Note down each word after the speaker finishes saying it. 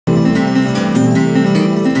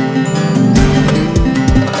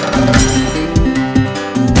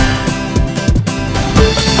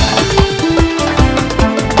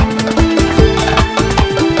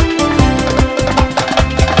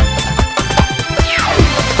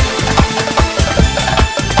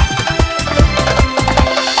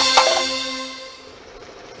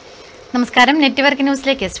നമസ്കാരം. നെറ്റ്വർക്ക്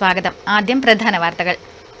ന്യൂസിലേക്ക് സ്വാഗതം. ആദ്യം പ്രധാന വാർത്തകൾ.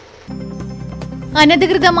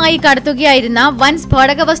 അനധികൃതമായി കടത്തുകയായിരുന്ന വൻ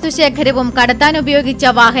സ്ഫോടക വസ്തു ശേഖരവും കടത്താൻ ഉപയോഗിച്ച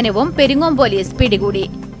വാഹനവും പെരിങ്ങോം പോലീസ് പിടികൂടി.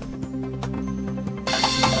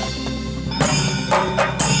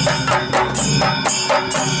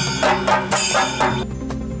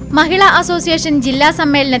 മഹിളാ അസോസിയേഷൻ ജില്ലാ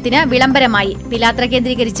സമ്മേളനത്തിന് വിളംബരമായി. പിലാത്ര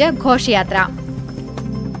കേന്ദ്രീകരിച്ച് ഘോഷയാത്ര.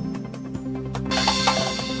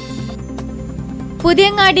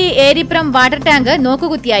 Puthiyangadi ഏരിപ്രം water tank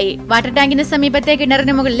നോക്കുകുത്തിയായി. വാട്ടർ ടാങ്കിന് സമീപത്തെ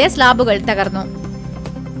കിണറിന് മുകളിലെ സ്ലാബുകൾ തകർന്നു.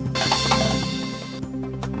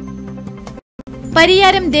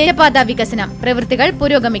 പരിയാരം ദേശീയപാത വികസനം പ്രവൃത്തികൾ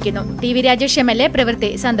പുരോഗമിക്കുന്നു. ടി വി രാജേഷ് MLA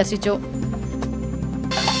പ്രവൃത്തി സന്ദർശിച്ചു.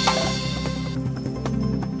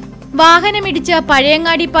 വാഹനമിടിച്ച്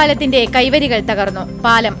പഴയങ്ങാടി പാലത്തിന്റെ കൈവരികൾ തകർന്നു.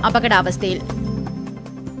 പാലം അപകടാവസ്ഥയിൽ.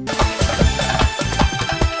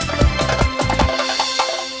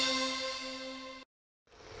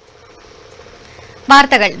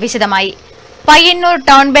 വാർത്തകൾ വിശദമായി. പയ്യന്നൂർ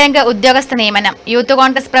ടൗൺ ബാങ്ക് ഉദ്യോഗസ്ഥ നിയമനം. യൂത്ത്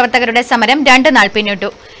കോൺഗ്രസ് പ്രവർത്തകരുടെ സമരം 2 നാൾ പിന്നിട്ടു.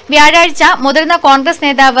 വ്യാഴാഴ്ച മുതിർന്ന കോൺഗ്രസ്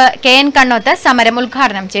നേതാവ് KN കണ്ണോത്ത് സമരം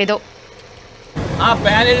ഉദ്ഘാടനം ചെയ്തു. ആ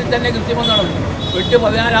പാനലിൽ തന്നെ കൃത്രിമം നടന്നു.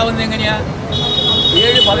 8-16 ആവുന്നത് എങ്ങനെയാ,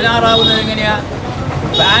 7-16 ആവുന്നത് എങ്ങനെയാ?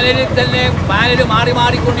 പാനൽ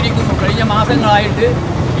മാറിക്കൊണ്ടിരിക്കുന്നു. കഴിഞ്ഞ മാസങ്ങളായിട്ട്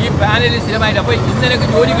ഈ പാനലിൽ സ്ഥിരമായിട്ട്. അപ്പോൾ ഇന്നലേക്ക്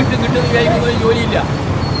ജോലി കിട്ടും വിചാരിക്കുന്നത് ജോലിയില്ല.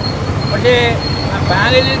 പക്ഷേ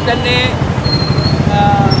പാനലിൽ തന്നെ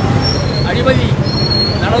അഴിമതി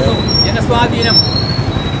നടന്നു, ജനസ്വാധീനം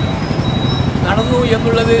നടന്നു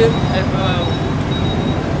എന്നുള്ളത്,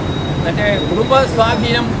 മറ്റേ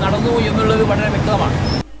കുടുംബസ്വാധീനം നടന്നു എന്നുള്ളത് വളരെ വ്യക്തമാണ്.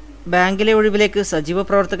 ബാങ്കിലെ ഒഴിവിലേക്ക് സജീവ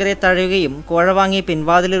പ്രവർത്തകരെ തഴയുകയും കോഴ വാങ്ങി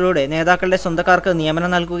പിൻവാതിലിലൂടെ നേതാക്കളുടെ സ്വന്തക്കാർക്ക്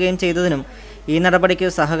നിയമനം നൽകുകയും ചെയ്തതിനും ഈ നടപടിക്ക്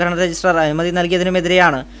സഹകരണ രജിസ്ട്രാർ അനുമതി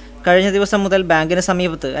നൽകിയതിനുമെതിരെയാണ് കഴിഞ്ഞ ദിവസം മുതൽ ബാങ്കിന്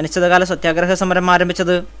സമീപത്ത് അനിശ്ചിതകാല സത്യാഗ്രഹ സമരം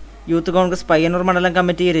ആരംഭിച്ചത്. യൂത്ത് കോൺഗ്രസ് പയ്യന്നൂർ മണ്ഡലം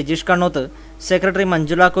കമ്മിറ്റി രജീഷ് കണ്ണോത്ത്, സെക്രട്ടറി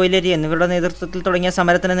മഞ്ജുള കൊയിലേരി എന്നിവരുടെ നേതൃത്വത്തിൽ തുടങ്ങിയ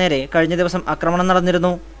സമരത്തിന് നേരെ കഴിഞ്ഞ ദിവസം ആക്രമണം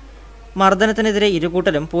നടന്നിരുന്നു. മർദ്ദനത്തിനെതിരെ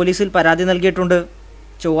ഇരുകൂട്ടരും പോലീസിൽ പരാതി നൽകിയിട്ടുണ്ട്.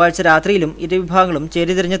 ചൊവ്വാഴ്ച രാത്രിയിലും ഇരുവിഭാഗങ്ങളും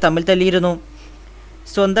ചേരിതിരിഞ്ഞ് തമ്മിൽ തല്ലിയിരുന്നു.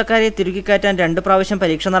 സ്വന്തക്കാരെ തിരുകിക്കയറ്റാൻ 2 പ്രാവശ്യം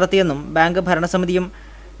പരീക്ഷ നടത്തിയെന്നും ബാങ്ക് ഭരണസമിതിയും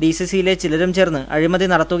DCCയിലെ ചിലരും ചേർന്ന് അഴിമതി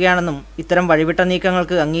നടത്തുകയാണെന്നും ഇത്തരം വഴിവിട്ട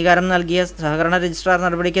നീക്കങ്ങൾക്ക് അംഗീകാരം നൽകിയ സഹകരണ രജിസ്ട്രാർ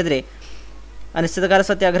നടപടിക്കെതിരെ അനിശ്ചിതകാല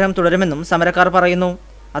സത്യാഗ്രഹം തുടരുമെന്നും സമരക്കാർ പറയുന്നു.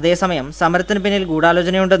 അതേസമയം സമരത്തിന് പിന്നിൽ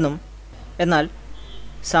ഗൂഢാലോചനയുണ്ടെന്നും എന്നാൽ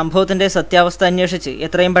സംഭവത്തിന്റെ സത്യാവസ്ഥ അന്വേഷിച്ച്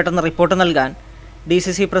എത്രയും പെട്ടെന്ന് റിപ്പോർട്ട് നൽകാൻ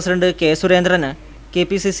DCC പ്രസിഡന്റ് K സുരേന്ദ്രന്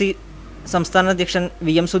KPCC സംസ്ഥാന അധ്യക്ഷൻ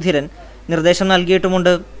VM സുധീരൻ നിർദ്ദേശം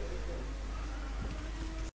നൽകിയിട്ടുമുണ്ട്.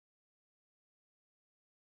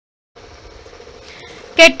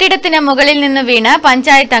 കെട്ടിടത്തിന് മുകളിൽ നിന്ന് വീണ്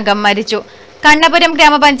പഞ്ചായത്ത് അംഗം മരിച്ചു. കണ്ണപുരം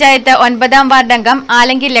ഗ്രാമപഞ്ചായത്ത് 9ാം വാർഡ് അംഗം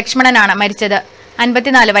ആലങ്കിൽ ലക്ഷ്മണനാണ് മരിച്ചത്.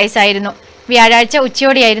 54 വയസ്സായിരുന്നു. വ്യാഴാഴ്ച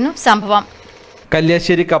ഉച്ചയോടെയായിരുന്നു സംഭവം.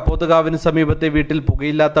 കല്യാശ്ശേരി കപ്പോത്തുകാവിന് സമീപത്തെ വീട്ടിൽ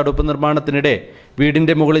പുകയില്ലാത്ത അടുപ്പ് നിർമ്മാണത്തിനിടെ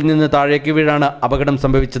വീടിന്റെ മുകളിൽ നിന്ന് താഴേക്ക് വീഴാണ് അപകടം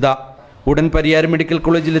സംഭവിച്ചത്. ഉടൻ പരിയാരം മെഡിക്കൽ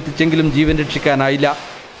കോളേജിൽ എത്തിച്ചെങ്കിലും ജീവൻ രക്ഷിക്കാനായില്ല.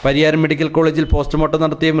 പരിയാരം മെഡിക്കൽ കോളേജിൽ പോസ്റ്റ്മോർട്ടം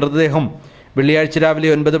നടത്തിയ മൃതദേഹം വെള്ളിയാഴ്ച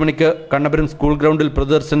രാവിലെ 9 മണിക്ക് കണ്ണപുരം സ്കൂൾ ഗ്രൗണ്ടിൽ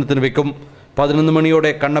പൊതുദർശനത്തിന് വെക്കും. 11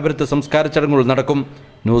 മണിയോടെ കണ്ണപുരത്ത് സംസ്കാര ചടങ്ങുകൾ നടക്കും.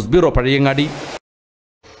 News bureau, Pazhayangadi.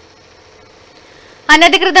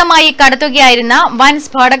 അനധികൃതമായി കടത്തുകയായിരുന്ന വൻ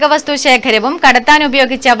സ്ഫോടക വസ്തു ശേഖരവും കടത്താൻ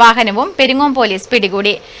ഉപയോഗിച്ച വാഹനവും പെരിങ്ങോം പോലീസ്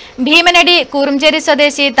പിടികൂടി. ഭീമനടി കൂറുംചേരി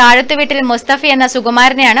സ്വദേശി താഴത്തുവീട്ടിൽ മുസ്തഫി എന്ന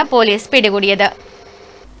സുകുമാരനെയാണ് പോലീസ് പിടികൂടിയത്.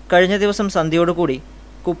 കഴിഞ്ഞ ദിവസം സന്ധ്യയോടുകൂടി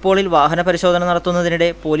കുപ്പോളിൽ വാഹന പരിശോധന നടത്തുന്നതിനിടെ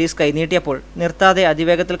പോലീസ് കൈനീട്ടിയപ്പോൾ നിർത്താതെ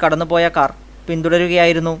അതിവേഗത്തിൽ കടന്നുപോയ കാർ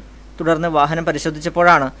പിന്തുടരുകയായിരുന്നു. തുടർന്ന് വാഹനം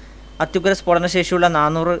പരിശോധിച്ചപ്പോഴാണ് അത്യുഗ്ര സ്ഫോടനശേഷിയുള്ള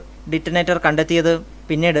 400 ഡിറ്റനേറ്റർ കണ്ടെത്തിയത്.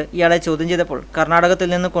 പിന്നീട് ഇയാളെ ചോദ്യം ചെയ്തപ്പോൾ കർണാടകത്തിൽ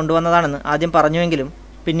നിന്ന് കൊണ്ടുവന്നതാണെന്ന് ആദ്യം പറഞ്ഞുവെങ്കിലും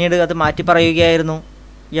പിന്നീട് അത് മാറ്റി പറയുകയായിരുന്നു.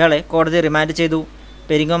 ഇയാളെ കോടതി റിമാൻഡ് ചെയ്തു.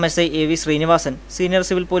 Peringome SI AV Sreenivasan, senior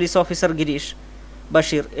civil police officer Girish,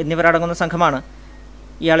 Basheer എന്നിവരടങ്ങുന്ന സംഘമാണ്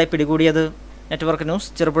ഇയാളെ പിടികൂടിയത്. Network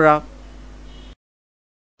news, Cherupuzha.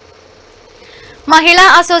 മഹിളാ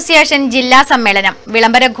അസോസിയേഷൻ ജില്ലാ സമ്മേളനം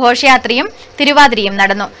വിളംബര ഘോഷയാത്രയും തിരുവാതിരയും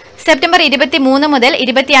നടന്നു. സെപ്റ്റംബർ 23 മുതൽ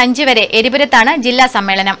 25 വരെ എരിപുരത്താണ് ജില്ലാ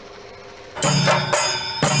സമ്മേളനം.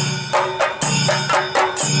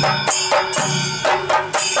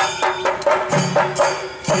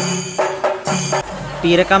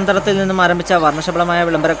 പീരക്കാംതടത്തിൽ നിന്നും ആരംഭിച്ച വർണ്ണശബളമായ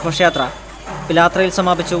വിളംബര ഘോഷയാത്ര പിലാത്രയിൽ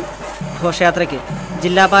സമാപിച്ചു. ഘോഷയാത്രയ്ക്ക്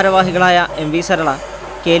ജില്ലാ ഭാരവാഹികളായ MV Sarala,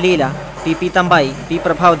 K Leela, PP Thampayi, P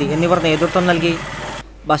Prabhavati എന്നിവർ നേതൃത്വം നൽകി.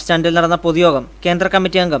 ബസ് സ്റ്റാൻഡിൽ നടന്ന പൊതുയോഗം കേന്ദ്ര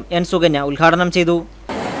കമ്മിറ്റി അംഗം N സുകന്യ ഉദ്ഘാടനം ചെയ്തു.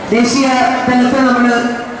 ദേശീയ തലത്തിൽ നമ്മൾ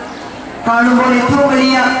കാണുമ്പോൾ ഏറ്റവും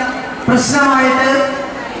വലിയ പ്രശ്നമായിട്ട്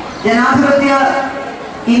ജനാധിപത്യ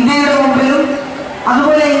ഇന്ത്യയുടെ മുമ്പിലും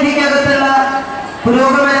അതുപോലെ ഇന്ത്യക്കകത്തുള്ള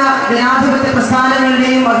പുരോഗമന ജനാധിപത്യ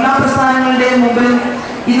പ്രസ്ഥാനങ്ങളുടെയും മഹിളാ പ്രസ്ഥാനങ്ങളുടെയും മുമ്പിലും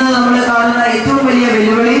ഇന്ന് നമ്മൾ കാണുന്ന ഏറ്റവും വലിയ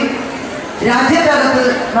വെല്ലുവിളി രാജ്യത്തകത്ത്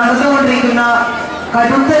നടന്നുകൊണ്ടിരിക്കുന്ന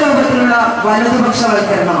കടുത്ത രൂപത്തിലുള്ള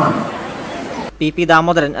വലതുപക്ഷവൽക്കരണമാണ്. PP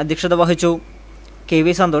ദാമോദരൻ അധ്യക്ഷത വഹിച്ചു.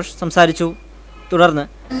 KV സന്തോഷ് സംസാരിച്ചു. തുടർന്ന്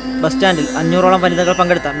ബസ് സ്റ്റാൻഡിൽ 500ഓളം വനിതകൾ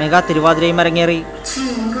പങ്കെടുത്ത മെഗാ തിരുവാതിരയും അരങ്ങേറി.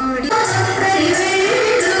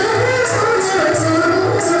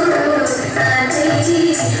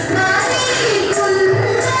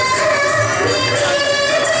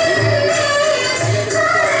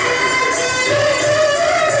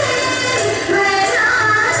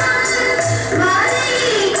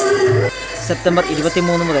 സെപ്റ്റംബർ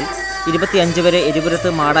 23 മുതൽ 25 വരെ എരിപുരത്ത്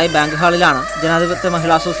മാടായി ബാങ്ക് ഹാളിലാണ് ജനാധിപത്യ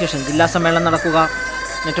മഹിളാ അസോസിയേഷൻ ജില്ലാ സമ്മേളനം നടക്കുക.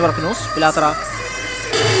 Network news Pilathara.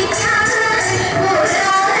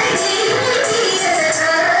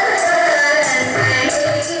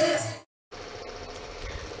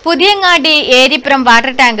 Puthiyangadi ഏരിപ്പുറം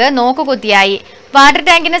water tank നോക്കുകുത്തിയായി. Water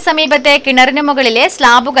ടാങ്കിന് സമീപത്തെ കിണറിന് മുകളിലെ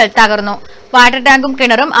സ്ലാബുകൾ തകർന്നു. വാട്ടർ ടാങ്കും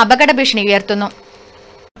കിണറും അപകട ഭീഷണി ഉയർത്തുന്നു.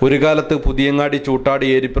 ഒരു കാലത്ത് പുതിയങ്ങാടി ചൂട്ടാടി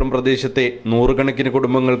ഏരിപ്പുറം പ്രദേശത്തെ നൂറുകണക്കിന്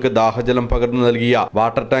കുടുംബങ്ങൾക്ക് ദാഹജലം പകർന്നു നൽകിയ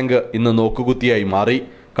വാട്ടർ ടാങ്ക് ഇന്ന് നോക്കുകുത്തിയായി മാറി.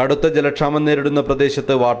 കടുത്ത ജലക്ഷാമം നേരിടുന്ന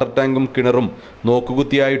പ്രദേശത്ത് വാട്ടർ ടാങ്കും കിണറും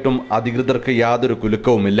നോക്കുകുത്തിയായിട്ടും അധികൃതർക്ക് യാതൊരു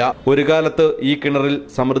കുലുക്കവുമില്ല. ഒരു കാലത്ത് ഈ കിണറിൽ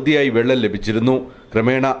സമൃദ്ധിയായി വെള്ളം ലഭിച്ചിരുന്നു.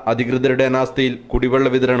 ക്രമേണ അധികൃതരുടെ അനാസ്ഥയിൽ കുടിവെള്ള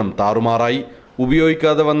വിതരണം താറുമാറായി.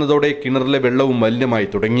 ഉപയോഗിക്കാതെ വന്നതോടെ കിണറിലെ വെള്ളവും മലിനമായി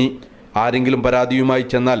തുടങ്ങി. ആരെങ്കിലും പരാതിയുമായി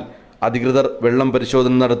ചെന്നാൽ അധികൃതർ വെള്ളം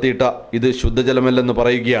പരിശോധന നടത്തിയിട്ട് ഇത് ശുദ്ധജലമല്ലെന്ന്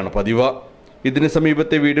പറയുകയാണ് പതിവ്. ഇതിന്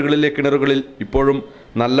സമീപത്തെ വീടുകളിലെ കിണറുകളിൽ ഇപ്പോഴും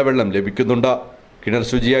നല്ല വെള്ളം ലഭിക്കുന്നുണ്ട്. കിണർ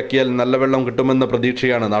ശുചിയാക്കിയാൽ നല്ല വെള്ളം കിട്ടുമെന്ന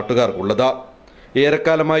പ്രതീക്ഷയാണ് നാട്ടുകാർക്കുള്ളത്.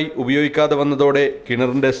 ഏറെക്കാലമായി ഉപയോഗിക്കാതെ വന്നതോടെ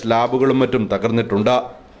കിണറിന്റെ സ്ലാബുകളും മറ്റും തകർന്നിട്ടുണ്ട്.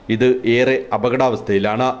 ഇത് ഏറെ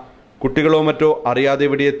അപകടാവസ്ഥയിലാണ്. കുട്ടികളോ മറ്റോ അറിയാതെ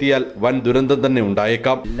എവിടെയെത്തിയാൽ വൻ ദുരന്തം തന്നെ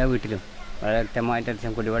ഉണ്ടായേക്കാം. എല്ലാ വീട്ടിലും വളരെ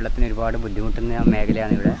വ്യക്തമായിട്ട് കുടിവെള്ളത്തിന് ഒരുപാട് ബുദ്ധിമുട്ടുന്ന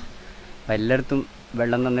മേഖലയാണ് ഇവിടെ. അപ്പോൾ എല്ലായിടത്തും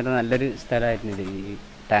വെള്ളം തന്നിട്ട് നല്ലൊരു സ്ഥലമായിരുന്നു ഈ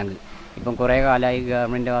ടാങ്ക്. ഇപ്പം കുറേ കാലമായി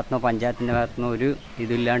ഗവൺമെൻറ്റിൻ്റെ ഭാഗത്തുനിന്നോ പഞ്ചായത്തിൻ്റെ ഭാഗത്തുനിന്നോ ഒരു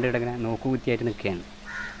ഇതില്ലാണ്ട് ഇങ്ങനെ നോക്കുകുത്തിയായിട്ട് നിൽക്കുകയാണ്.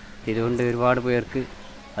 ഇതുകൊണ്ട് ഒരുപാട് പേർക്ക്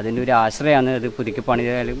അതിൻ്റെ ഒരു ആശ്രയമാണ്. അത് പുതുക്കി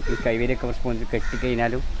പണിതാലും ഈ കൈവരിയൊക്കെ കുറച്ച്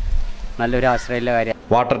കെട്ടിക്കഴിഞ്ഞാലും നല്ലൊരു ആശ്രയമുള്ള കാര്യം.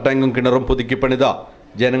 വാട്ടർ ടാങ്കും കിണറും പുതുക്കി പണിത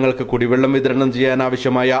ജനങ്ങൾക്ക് കുടിവെള്ളം വിതരണം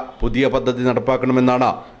ചെയ്യാനാവശ്യമായ പുതിയ പദ്ധതി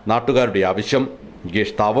നടപ്പാക്കണമെന്നാണ് നാട്ടുകാരുടെ ആവശ്യം.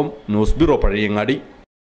 ഗേഷ്താവം ന്യൂസ് ബ്യൂറോ പഴയങ്ങാടി.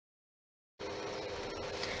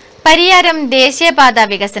 പരിയാരം ദേശീയപാത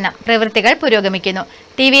വികസനം പ്രവൃത്തികൾ പുരോഗമിക്കുന്നു.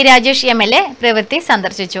 TV രാജേഷ് MLA പ്രവൃത്തി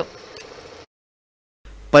സന്ദർശിച്ചു.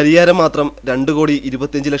 പരിയാരം മാത്രം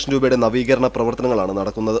 2,25,00,000 രൂപയുടെ നവീകരണ പ്രവർത്തനങ്ങളാണ്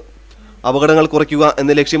നടക്കുന്നത്. അപകടങ്ങൾ കുറയ്ക്കുക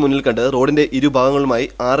എന്ന ലക്ഷ്യം മുന്നിൽ കണ്ട് റോഡിന്റെ ഇരുഭാഗങ്ങളുമായി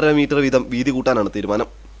 6.5 മീറ്റർ വീതം വീതി കൂട്ടാനാണ് തീരുമാനം.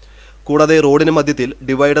 കൂടാതെ റോഡിന് മധ്യത്തിൽ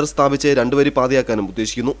ഡിവൈഡർ സ്ഥാപിച്ച് 2 വരി പാതയാക്കാനും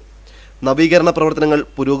ഉദ്ദേശിക്കുന്നു. നവീകരണ പ്രവർത്തനങ്ങൾ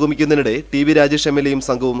പുരോഗമിക്കുന്നതിനിടെ TV രാജേഷ് MLAയും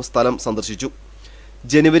സംഘവും സ്ഥലം സന്ദർശിച്ചു.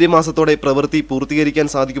 ജനുവരി മാസത്തോടെ പ്രവൃത്തി പൂർത്തീകരിക്കാൻ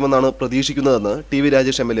സാധിക്കുമെന്നാണ് പ്രതീക്ഷിക്കുന്നതെന്ന് TV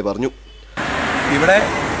രാജേഷ് MLA പറഞ്ഞു. ഇവിടെ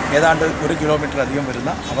ഏതാണ്ട് 1 കിലോമീറ്റർ അധികം വരുന്ന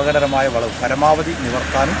അപകടകരമായ വളവ് പരമാവധി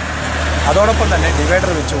നിവർത്താനും അതോടൊപ്പം തന്നെ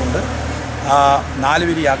ഡിവൈഡർ വെച്ചുകൊണ്ട് 4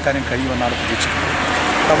 വരിയാക്കാനും കഴിയുമെന്നാണ് പ്രതീക്ഷിക്കുന്നത്.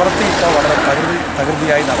 പ്രവൃത്തി ഇപ്പോൾ വളരെ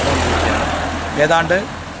തകൃതിയായി നടന്നുകൊണ്ടിരിക്കുകയാണ്. ഏതാണ്ട്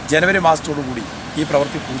ജനുവരി മാസത്തോടുകൂടി ഈ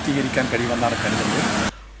പ്രവൃത്തി പൂർത്തീകരിക്കാൻ കഴിയുമെന്നാണ് കരുതുന്നത്.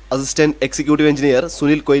 Assistant executive engineer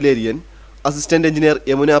Sunil Koilerian, assistant engineer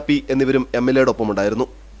Yamuna P എന്നിവരും MLAയോടൊപ്പമുണ്ടായിരുന്നു.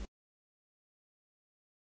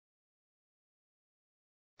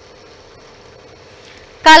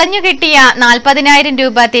 കളഞ്ഞുകിട്ടിയ 40,000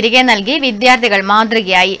 രൂപ തിരികെ നൽകി വിദ്യാർത്ഥികൾ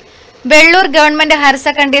മാതൃകയായി. വെള്ളൂർ ഗവൺമെന്റ് ഹയർ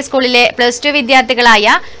സെക്കൻഡറി സ്കൂളിലെ +2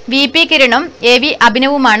 വിദ്യാർത്ഥികളായ VP കിരണും AV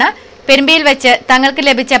അഭിനവുമാണ് പെരുമ്പിയിൽ വെച്ച് തങ്ങൾക്ക്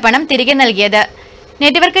ലഭിച്ച പണം തിരികെ നൽകിയത്.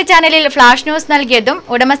 നെറ്റ്വർക്ക് ചാനലിൽ ഫ്ലാഷ് ന്യൂസ് നൽകിയതും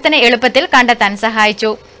ഉടമസ്ഥനെ എളുപ്പത്തിൽ കണ്ടെത്താൻ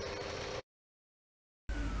സഹായിച്ചു.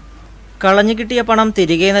 കളഞ്ഞുകിട്ടിയ പണം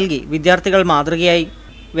തിരികെ നൽകി വിദ്യാർത്ഥികൾ മാതൃകയായി.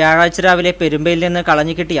 വ്യാഴാഴ്ച രാവിലെ പെരുമ്പയിൽ നിന്ന്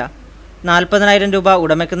കളഞ്ഞുകിട്ടിയ 40,000 രൂപ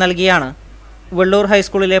ഉടമയ്ക്ക് നൽകിയാണ് വെള്ളൂർ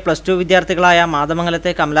ഹൈസ്കൂളിലെ +2 വിദ്യാർത്ഥികളായ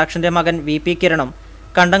മാതമംഗലത്തെ കമലാക്ഷന്റെ മകൻ VP കിരണും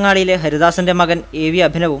കണ്ടങ്ങാടിയിലെ ഹരിദാസന്റെ മകൻ AV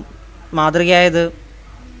അഭിനവും മാതൃകയായത്.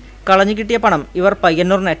 കളഞ്ഞുകിട്ടിയ പണം ഇവർ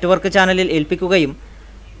പയ്യന്നൂർ നെറ്റ്വർക്ക് ചാനലിൽ ഏൽപ്പിക്കുകയും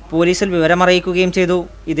പോലീസിൽ വിവരമറിയിക്കുകയും ചെയ്തു.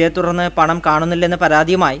 ഇതേ തുടർന്ന് പണം കാണുന്നില്ലെന്ന്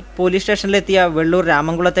പരാതിയുമായി പോലീസ് സ്റ്റേഷനിലെത്തിയ വെള്ളൂർ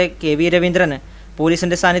രാമംകുളത്തെ KV രവീന്ദ്രന്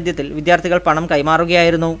പോലീസിന്റെ സാന്നിധ്യത്തിൽ വിദ്യാർത്ഥികൾ പണം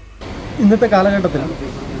കൈമാറുകയായിരുന്നു. ഇന്നത്തെ കാലഘട്ടത്തിൽ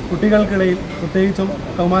കുട്ടികൾക്കിടയിൽ, പ്രത്യേകിച്ചും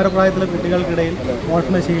കൗമാരപ്രായത്തിലെ കുട്ടികൾക്കിടയിൽ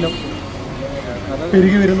മോഷണശീലം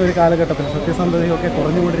പെരുകി വരുന്ന ഒരു കാലഘട്ടത്തിൽ, സത്യസന്ധതയൊക്കെ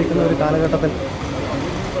കുറഞ്ഞുകൊണ്ടിരിക്കുന്ന ഒരു കാലഘട്ടത്തിൽ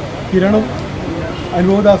കിരണും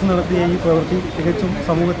അനുഭവദാസും നടത്തിയ ഈ പ്രവൃത്തി തികച്ചും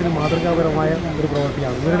സമൂഹത്തിന് മാതൃകാപരമായ ഒരു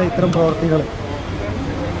പ്രവൃത്തിയാണ്. ഇവരുടെ ഇത്തരം പ്രവൃത്തികൾ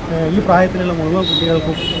ഈ പ്രായത്തിലുള്ള മുഴുവൻ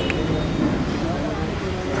കുട്ടികൾക്കും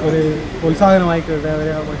ഒരു പ്രോത്സാഹനമായി തീരട്ടെ,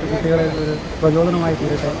 അവരെ മറ്റു കുട്ടികളെ ഒരു പ്രചോദനമായി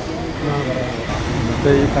തീരട്ടെ എന്നാണ് പറയുന്നത്.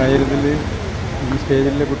 ഇന്നത്തെ ഈ സാഹചര്യത്തിൽ ഈ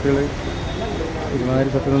സ്റ്റേജിലെ കുട്ടികൾ ഒരുമാതിരി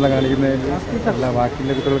സത്യസന്ധത കാണിക്കുന്നതിൽ എല്ലാ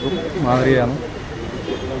ബാക്കിയുള്ള കുട്ടികൾക്കും മാതൃകയാണ്.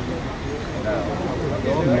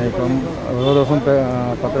 പിന്നെ ഇപ്പം ഓരോ ദിവസം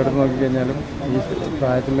പത്തെടുത്ത് നോക്കിക്കഴിഞ്ഞാലും ഈ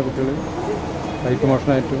പ്രായത്തിലുള്ള കുട്ടികൾ ബൈക്ക്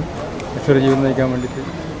മോഷണമായിട്ടും അക്ഷര ജീവിതം നയിക്കാൻ വേണ്ടിയിട്ട്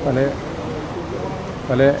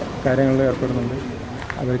പല കാര്യങ്ങളിൽ ഏർപ്പെടുന്നുണ്ട്.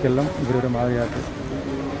 അവർക്കെല്ലാം ഇവരുടെ മാതൃകയാണ്.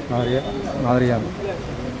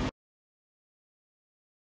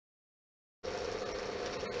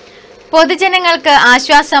 പൊതുജനങ്ങൾക്ക്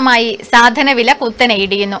ആശ്വാസമായി സാധനവില കുത്തനെ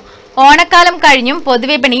ഇടിയുന്നു. ഓണക്കാലം കഴിഞ്ഞും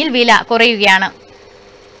പൊതുവിപണിയിൽ വില കുറയുകയാണ്.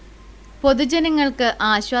 പൊതുജനങ്ങൾക്ക്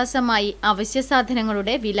ആശ്വാസമായി അവശ്യ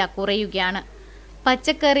സാധനങ്ങളുടെ വില കുറയുകയാണ്.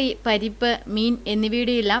 പച്ചക്കറി, പരിപ്പ്, മീൻ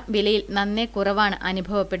എന്നിവയുടെയെല്ലാം വിലയിൽ നന്നേ കുറവാണ്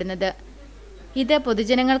അനുഭവപ്പെടുന്നത്. ഇത്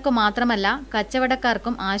പൊതുജനങ്ങൾക്ക് മാത്രമല്ല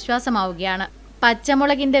കച്ചവടക്കാർക്കും ആശ്വാസമാവുകയാണ്.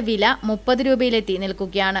 പച്ചമുളകിന്റെ വില 30 രൂപയിലെത്തി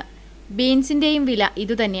നിൽക്കുകയാണ്. ബീൻസിന്റെയും വില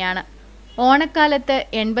ഇതുതന്നെയാണ്. ഓണക്കാലത്ത്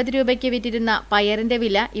 80 രൂപയ്ക്ക് വിറ്റിരുന്ന പയറിന്റെ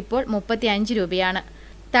വില ഇപ്പോൾ 35 രൂപയാണ്.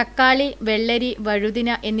 തക്കാളി, വെള്ളരി, വഴുതിന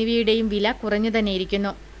എന്നിവയുടെയും വില കുറഞ്ഞു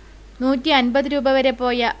തന്നെയിരിക്കുന്നു. 150 രൂപ വരെ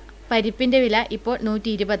പോയ പരിപ്പിന്റെ വില ഇപ്പോൾ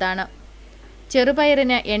 120 ആണ്.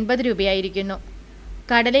 ചെറുപയറിന് 80 രൂപയായിരിക്കുന്നു.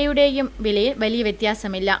 കടലയുടെയും വിലയിൽ വലിയ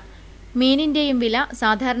വ്യത്യാസമില്ല. മീനിന്റെയും വില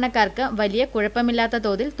സാധാരണക്കാർക്ക് വലിയ കുഴപ്പമില്ലാത്ത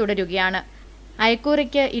തോതിൽ തുടരുകയാണ്.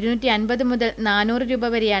 അയക്കൂറയ്ക്ക് 250 മുതൽ 400 രൂപ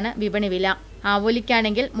വരെയാണ് വിപണി വില.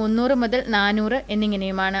 ആവോലിക്കാണെങ്കിൽ 300 മുതൽ 400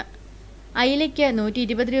 എന്നിങ്ങനെയുമാണ്. അയിലയ്ക്ക്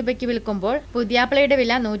 120 രൂപയ്ക്ക് വിൽക്കുമ്പോൾ പുതിയാപ്പിളയുടെ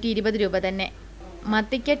വില 120 രൂപ തന്നെ.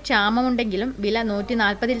 മത്തിക്ക് ക്ഷാമമുണ്ടെങ്കിലും വില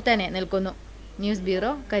 140-ൽ തന്നെ നിൽക്കുന്നു. News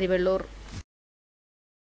bureau, Karivellur.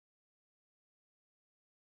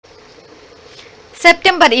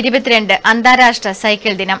 സെപ്റ്റംബർ 22 അന്താരാഷ്ട്ര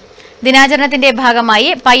സൈക്കിൾ ദിനം. ദിനാചരണത്തിന്റെ ഭാഗമായി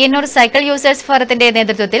പയ്യന്നൂർ സൈക്കിൾ യൂസേഴ്സ് ഫോറത്തിന്റെ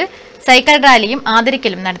നേതൃത്വത്തിൽ സൈക്കിൾ റാലിയും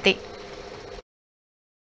ആദരിക്കലും നടത്തി.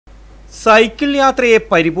 സൈക്കിൾ യാത്രയെ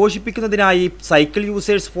പരിപോഷിപ്പിക്കുന്നതിനായി സൈക്കിൾ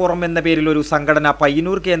യൂസേഴ്സ് ഫോറം എന്ന പേരിൽ ഒരു സംഘടന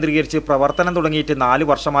പയ്യന്നൂർ കേന്ദ്രീകരിച്ച് പ്രവർത്തനം തുടങ്ങിയിട്ട് 4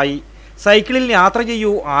 വർഷമായി. സൈക്കിളിൽ യാത്ര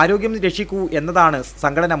ചെയ്യൂ, ആരോഗ്യം രക്ഷിക്കൂ എന്നതാണ്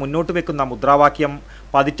സംഘടന മുന്നോട്ട് വെക്കുന്ന മുദ്രാവാക്യം.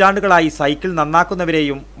 പതിറ്റാണ്ടുകളായി സൈക്കിൾ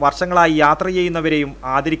നന്നാക്കുന്നവരെയും വർഷങ്ങളായി യാത്ര ചെയ്യുന്നവരെയും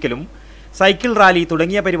ആദരിക്കലും സൈക്കിൾ റാലി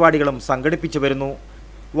തുടങ്ങിയ പരിപാടികളും സംഘടിപ്പിച്ചു വരുന്നു.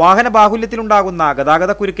 വാഹന ബാഹുല്യത്തിലുണ്ടാകുന്ന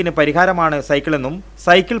ഗതാഗതക്കുരുക്കിന് പരിഹാരമാണ് സൈക്കിളെന്നും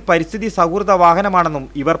സൈക്കിൾ പരിസ്ഥിതി സൗഹൃദ വാഹനമാണെന്നും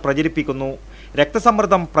ഇവർ പ്രചരിപ്പിക്കുന്നു.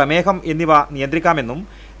 രക്തസമ്മർദ്ദം, പ്രമേഹം എന്നിവ നിയന്ത്രിക്കാമെന്നും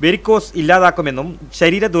വെരിക്കോസ് ഇല്ലാതാക്കുമെന്നും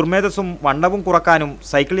ശരീര ദുർമേധസ്സും വണ്ണവും കുറക്കാനും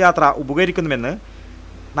സൈക്കിൾ യാത്ര ഉപകരിക്കുന്നുവെന്ന്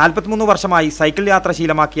 43 വർഷമായി സൈക്കിൾ യാത്ര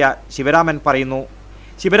ശീലമാക്കിയ ശിവരാമൻ പറയുന്നു.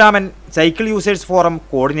 Sivaraman cycle users forum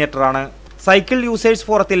കോർഡിനേറ്ററാണ്. Cycle users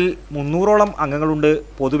ഫോറത്തിൽ 300ഓളം അംഗങ്ങളുണ്ട്.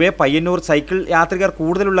 പൊതുവെ പയ്യന്നൂർ സൈക്കിൾ യാത്രികർ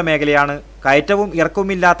കൂടുതലുള്ള മേഖലയാണ്. കയറ്റവും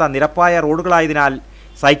ഇറക്കവുമില്ലാത്ത നിരപ്പായ റോഡുകളായതിനാൽ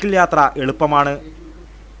സൈക്കിൾ യാത്ര എളുപ്പമാണ്.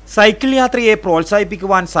 സൈക്കിൾ യാത്രയെ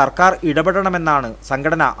പ്രോത്സാഹിപ്പിക്കുവാൻ സർക്കാർ ഇടപെടണമെന്നാണ്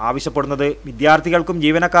സംഘടന ആവശ്യപ്പെടുന്നത്. വിദ്യാർത്ഥികൾക്കും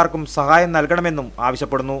ജീവനക്കാർക്കും സഹായം നൽകണമെന്നും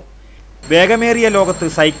ആവശ്യപ്പെടുന്നു. വേഗമേറിയ ലോകത്ത്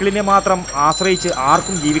സൈക്കിളിനെ മാത്രം ആശ്രയിച്ച്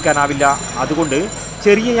ആർക്കും ജീവിക്കാനാവില്ല. അതുകൊണ്ട്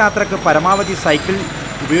ചെറിയ യാത്രക്ക് പരമാവധി സൈക്കിൾ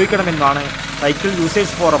ഉപയോഗിക്കണമെന്നാണ് സൈക്കിൾ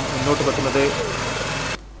യൂസേഴ്സ് ഫോറം മുന്നോട്ട് വെക്കുന്നത്.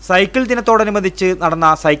 സൈക്കിൾ ദിനത്തോടനുബന്ധിച്ച് നടന്ന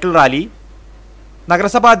സൈക്കിൾ റാലി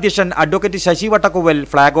നഗരസഭാ അധ്യക്ഷൻ advocate Sasi Vattakkuval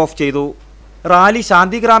flag off ചെയ്തു. റാലി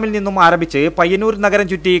ശാന്തിഗ്രാമിൽ നിന്നും ആരംഭിച്ച് പയ്യന്നൂർ നഗരം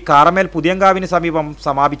ചുറ്റി കാറമേൽ പുതിയങ്കാവിന് സമീപം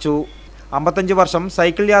സമാപിച്ചു. 55 വർഷം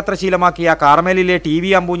സൈക്കിൾ യാത്ര ശീലമാക്കിയ കാറമേലിലെ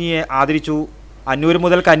TV അമ്പൂഞ്ഞിയെ ആദരിച്ചു. അന്നൂർ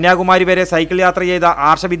മുതൽ കന്യാകുമാരി വരെ സൈക്കിൾ യാത്ര ചെയ്ത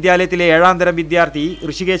ആർഷ വിദ്യാലയത്തിലെ 7ാം തരം വിദ്യാർത്ഥി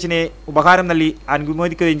ഋഷികേശിനെ ഉപഹാരം നൽകി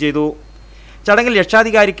അനുമോദിക്കുകയും ചെയ്തു. ചടങ്ങിൽ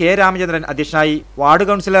രക്ഷാധികാരി കെ രാമചന്ദ്രൻ അധ്യക്ഷനായി. വാർഡ്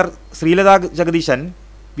കൗൺസിലർ ശ്രീലത ജഗദീശൻ,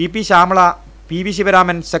 VP Shyamala, PV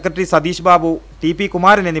Sivaraman, secretary Satheesh Babu, TP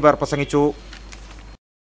Kumaran എന്നിവർ പ്രസംഗിച്ചു.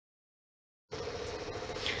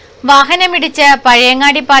 വാഹനമിടിച്ച്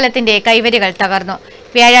പഴയങ്ങാടി പാലത്തിന്റെ കൈവരികൾ തകർന്നു.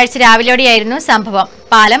 വ്യാഴാഴ്ച രാവിലെയോടെയായിരുന്നു സംഭവം.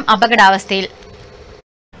 പാലം അപകടാവസ്ഥയിൽ.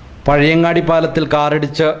 പഴയങ്ങാടി പാലത്തിൽ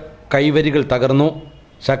കാറിടിച്ച് കൈവരികൾ തകർന്നു.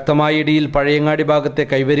 ശക്തമായ ഇടിയിൽ പഴയങ്ങാടി ഭാഗത്തെ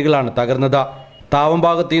കൈവരികളാണ് തകർന്നത്. താവം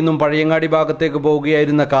ഭാഗത്തു നിന്നും പഴയങ്ങാടി ഭാഗത്തേക്ക്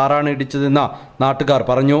പോവുകയായിരുന്ന കാറാണ് ഇടിച്ചതെന്ന് നാട്ടുകാർ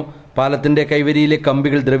പറഞ്ഞു. പാലത്തിന്റെ കൈവരിയിലെ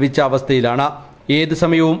കമ്പികൾ ദ്രവിച്ച അവസ്ഥയിലാണ്. ഏത്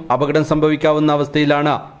സമയവും അപകടം സംഭവിക്കാവുന്ന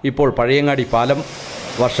അവസ്ഥയിലാണ് ഇപ്പോൾ പഴയങ്ങാടി പാലം.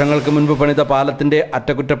 വർഷങ്ങൾക്ക് മുൻപ് പണിത പാലത്തിന്റെ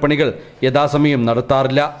അറ്റകുറ്റപ്പണികൾ യഥാസമയം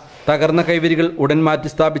നടത്താറില്ല. തകർന്ന കൈവരികൾ ഉടൻ മാറ്റി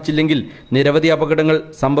സ്ഥാപിച്ചില്ലെങ്കിൽ നിരവധി അപകടങ്ങൾ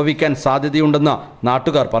സംഭവിക്കാൻ സാധ്യതയുണ്ടെന്ന്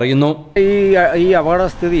നാട്ടുകാർ പറയുന്നു. ഈ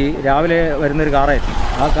അപകടസ്ഥിതി രാവിലെ വരുന്നൊരു കാറായിരുന്നു.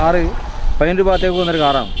 ആ കാറ് പയ്യന്നൂർ ഭാഗത്തേക്ക് പോകുന്നൊരു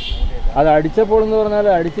കാറാണ്. അത് അടിച്ചപ്പോൾ എന്ന് പറഞ്ഞാൽ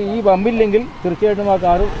അടിച്ച് ഈ പമ്പില്ലെങ്കിൽ തീർച്ചയായിട്ടും ആ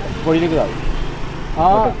കാറ് പൊഴിയിലേക്ക് താഴും. ആ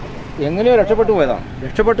എങ്ങനെയോ രക്ഷപ്പെട്ടു പോയതാണ്.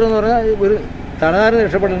 രക്ഷപ്പെട്ടു എന്ന് പറഞ്ഞാൽ ഒരു തലനാരിന്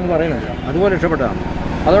രക്ഷപ്പെട്ടെന്ന് പറയുന്നില്ല, അതുപോലെ രക്ഷപ്പെട്ടതാണ്.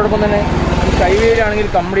 അതോടൊപ്പം തന്നെ ഈ കൈവേലാണെങ്കിൽ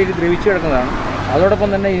കംപ്ലീറ്റ് ദ്രവിച്ചു കിടക്കുന്നതാണ്. അതോടൊപ്പം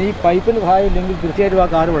തന്നെ ഈ പൈപ്പിന് സഹായം ഇല്ലെങ്കിൽ തീർച്ചയായിട്ടും ആ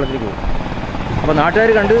കാറ് വെള്ളത്തിലേക്ക് പോകും. അപ്പോൾ നാട്ടുകാർ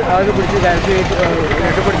കണ്ട് അതൊക്കെ പിടിച്ച്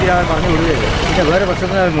രക്ഷപ്പെടുത്തി പറഞ്ഞു വിടുകയാണ്. പക്ഷേ വേറെ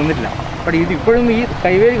പ്രശ്നത്തിന് അത് നിന്നിട്ടില്ല. പക്ഷേ ഇത് ഇപ്പോഴും ഈ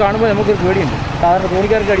കൈവേലി കാണുമ്പോൾ നമുക്കൊരു പേടിയുണ്ട്. സാധാരണ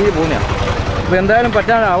തോണിക്കാർക്ക് അടിയിൽ പോകുന്നതാണ്. അപ്പോൾ എന്തായാലും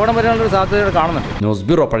പറ്റാൻ അപകടം വരാനുള്ളൊരു സാധ്യത കാണുന്നുണ്ട്. News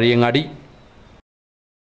bureau Pazhayangadi.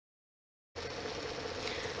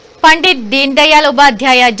 പണ്ഡിറ്റ് ദീൻദയാൽ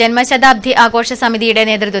ഉപാധ്യായ ജന്മശതാബ്ദി ആഘോഷ സമിതിയുടെ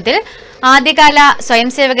നേതൃത്വത്തിൽ ആദ്യകാല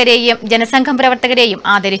സ്വയംസേവകരെയും ജനസംഘം പ്രവർത്തകരെയും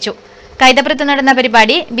ആദരിച്ചു. കൈതപ്രത്ത് നടന്ന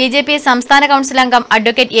പരിപാടി ബിജെപി സംസ്ഥാന കൌൺസിൽ അംഗം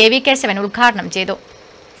അഡ്വക്കേറ്റ് എ വി കേശവൻ ഉദ്ഘാടനം ചെയ്തു.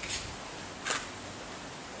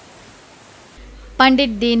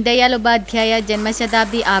 പണ്ഡിറ്റ് ദീൻദയാൽ ഉപാധ്യായ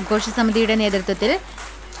ജന്മശതാബ്ദി ആഘോഷ സമിതിയുടെ നേതൃത്വത്തിൽ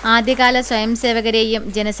ആദ്യകാല സ്വയംസേവകരെയും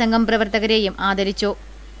ജനസംഘം പ്രവർത്തകരെയും ആദരിച്ചു.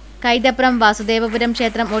 കൈതപ്രം വാസുദേവപുരം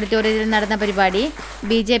ക്ഷേത്രം ഓഡിറ്റോറിയത്തിൽ നടന്ന പരിപാടി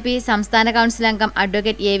ബിജെപി സംസ്ഥാന കൌൺസിൽ അംഗം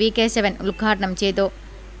അഡ്വക്കേറ്റ് എ വി കേശവൻ ഉദ്ഘാടനം ചെയ്തു.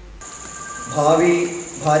 ഭാവി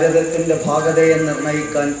ഭാരതത്തിൻ്റെ ഭാഗതയെ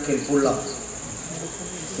നിർണ്ണയിക്കാൻ കെൽപ്പുള്ള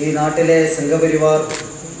ഈ നാട്ടിലെ സംഘപരിവാർ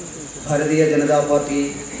ഭാരതീയ ജനതാ പാർട്ടി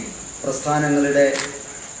പ്രസ്ഥാനങ്ങളുടെ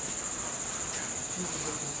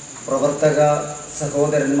പ്രവർത്തക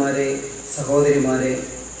സഹോദരന്മാരെ, സഹോദരിമാരെ,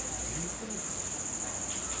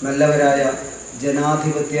 നല്ലവരായ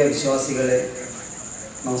ജനാധിപത്യ വിശ്വാസികളെ,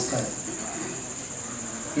 നമസ്കാരം.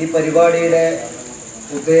 ഈ പരിപാടിയുടെ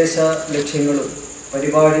ഉദ്ദേശ ലക്ഷ്യങ്ങളും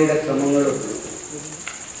പരിപാടിയുടെ ക്രമങ്ങളും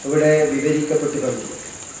ഇവിടെ വിവരിക്കപ്പെട്ടു കഴിഞ്ഞു.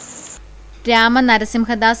 രാമ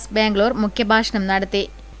നരസിംഹദാസ് ബാംഗ്ലൂർ മുഖ്യഭാഷണം നടത്തി.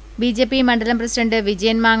 ബിജെപി മണ്ഡലം പ്രസിഡന്റ്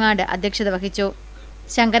വിജയൻ മാങ്ങാട് അധ്യക്ഷത വഹിച്ചു.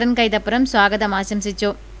 ശങ്കരൻ കൈതപ്പുറം സ്വാഗതം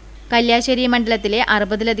ആശംസിച്ചു. കല്യാശ്ശേരി മണ്ഡലത്തിലെ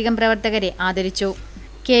 60-ലധികം പ്രവർത്തകരെ ആദരിച്ചു.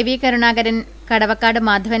 കെ വി കരുണാകരൻ, കടവക്കാട്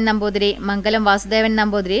മാധവൻ നമ്പൂതിരി, മംഗലം വാസുദേവൻ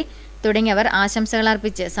നമ്പൂതിരി തുടങ്ങിയവർ ആശംസകൾ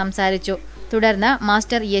അർപ്പിച്ച് സംസാരിച്ചു. തുടർന്ന്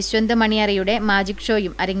മാസ്റ്റർ യശ്വന്ത് മണിയറയുടെ മാജിക്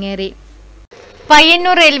ഷോയും അരങ്ങേറി.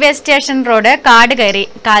 പയ്യന്നൂർ റെയിൽവേ സ്റ്റേഷൻ റോഡ് കാട് കയറി.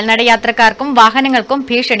 കാൽനട യാത്രക്കാർക്കും വാഹനങ്ങൾക്കും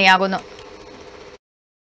ഭീഷണിയാകുന്നു.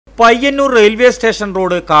 പയ്യന്നൂർ റെയിൽവേ സ്റ്റേഷൻ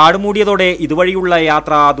റോഡ് കാട് മൂടിയതോടെ ഇതുവഴിയുള്ള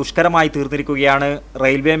യാത്ര ദുഷ്കരമായി തീർന്നിരിക്കുകയാണ്.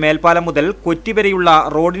 റെയിൽവേ മേൽപ്പാലം മുതൽ കൊച്ചി വരെയുള്ള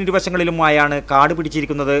റോഡിനിരുവശങ്ങളിലുമായാണ് കാട്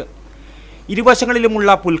പിടിച്ചിരിക്കുന്നത്. ഇരുവശങ്ങളിലുമുള്ള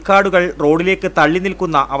പുൽക്കാടുകൾ റോഡിലേക്ക് തള്ളി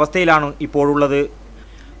നിൽക്കുന്ന അവസ്ഥയിലാണ് ഇപ്പോഴുള്ളത്.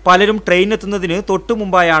 പലരും ട്രെയിനെത്തുന്നതിന് തൊട്ടു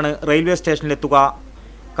മുമ്പായാണ് റെയിൽവേ സ്റ്റേഷനിലെത്തുക.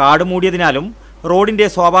 കാട് മൂടിയതിനാലും റോഡിന്റെ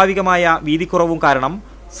സ്വാഭാവികമായ വീതിക്കുറവും കാരണം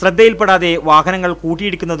ശ്രദ്ധയിൽപ്പെടാതെ വാഹനങ്ങൾ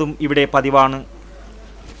കൂട്ടിയിടിക്കുന്നതും ഇവിടെ പതിവാണ്.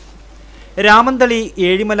 രാമന്തളി,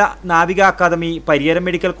 ഏഴിമല നാവിക academy, Pariyaram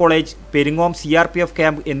medical college, Peringome CRPF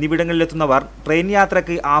camp എന്നിവിടങ്ങളിലെത്തുന്നവർ train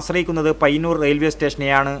യാത്രയ്ക്ക് ആശ്രയിക്കുന്നത് പയ്യന്നൂർ റെയിൽവേ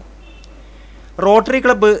സ്റ്റേഷനെയാണ്. റോട്ടറി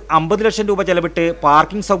ക്ലബ്ബ് 50 ലക്ഷം രൂപ ചെലവിട്ട്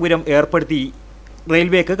പാർക്കിംഗ് സൗകര്യം ഏർപ്പെടുത്തി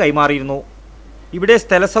റെയിൽവേക്ക് കൈമാറിയിരുന്നു. ഇവിടെ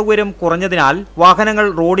സ്ഥല സൗകര്യം കുറഞ്ഞതിനാൽ വാഹനങ്ങൾ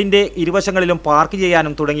റോഡിന്റെ ഇരുവശങ്ങളിലും പാർക്ക്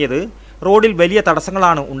ചെയ്യാനും തുടങ്ങിയത് റോഡിൽ വലിയ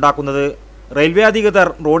തടസ്സങ്ങളാണ് ഉണ്ടാക്കുന്നത്. റെയിൽവേ അധികൃതർ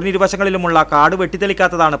റോഡിനിരുവശങ്ങളിലുമുള്ള കാട്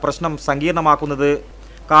വെട്ടിത്തെളിക്കാത്തതാണ് പ്രശ്നം സങ്കീർണമാക്കുന്നത്.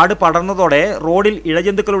 കാട് പടർന്നതോടെ റോഡിൽ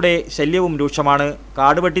ഇഴജന്തുക്കളുടെ ശല്യവും രൂക്ഷമാണ്.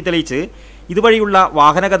 കാട് വെട്ടിത്തെളിച്ച് ഇതുവഴിയുള്ള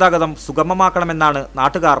വാഹന ഗതാഗതം സുഗമമാക്കണമെന്നാണ്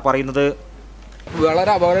നാട്ടുകാർ പറയുന്നത്.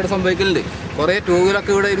 വളരെ അപകടം സംഭവിക്കലുണ്ട്. കുറേ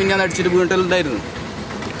ടൂവീലൊക്കെ ഇവിടെ മിഞ്ഞാന്ന് അടിച്ചിട്ട് വീട്ടിലുണ്ടായിരുന്നു.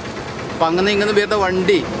 അപ്പം അങ്ങനെ ഇങ്ങനെ വരുന്ന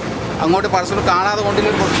വണ്ടി അങ്ങോട്ട് പരസ്പരം കാണാതെ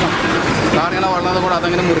കൊണ്ടില്ലൊരു പ്രശ്നം. കാറിങ്ങനെ വളർന്നത് കൂടെ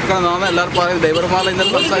അതങ്ങനെ മുറുക്കണമെന്നാണ് എല്ലാവരും പറയുന്നത്. ഡ്രൈവർമാരെ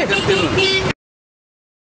ഇന്നലെ സംസാരിച്ചിരുന്നു.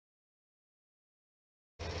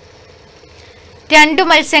 2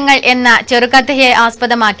 മത്സ്യങ്ങൾ എന്ന ചെറുകഥയെ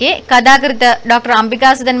ആസ്പദമാക്കി കഥാകൃത്ത് ഡോക്ടർ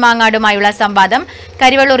അംബികാസുധൻ മാങ്ങാടുമായുള്ള സംവാദം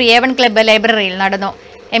കരിവള്ളൂർ A1 ക്ലബ്ബ് ലൈബ്രറിയിൽ നടന്നു.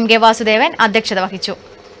 MK വാസുദേവൻ അധ്യക്ഷത വഹിച്ചു.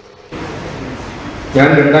 ഞാൻ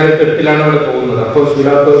 2008 അവിടെ പോകുന്നത്. അപ്പോൾ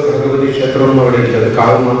ശൂലാപ്പ് ഭഗവതി ക്ഷേത്രമൊന്നും അവിടെ ഇല്ല, അത്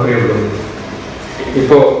കാവ് മാത്രമേ ഉള്ളൂ.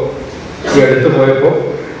 ഇപ്പോൾ ഈ അടുത്ത് പോയപ്പോൾ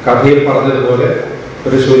കഥയിൽ പറഞ്ഞതുപോലെ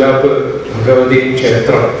ഒരു ശൂലാപ്പ് ഭഗവതി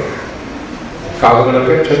ക്ഷേത്രം,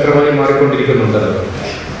 കാവുകളൊക്കെ ക്ഷേത്രമായി മാറിക്കൊണ്ടിരിക്കുന്നുണ്ടല്ലോ.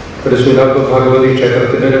 ഒരു ശൂലാപ്പ് ഭഗവതി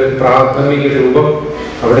ക്ഷേത്രത്തിൻ്റെ ഒരു പ്രാഥമിക രൂപം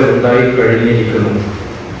അവിടെ ഉണ്ടായി കഴിഞ്ഞിരിക്കുന്നു.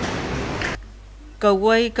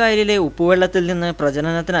 കൗവായിക്കായലിലെ ഉപ്പുവെള്ളത്തിൽ നിന്ന്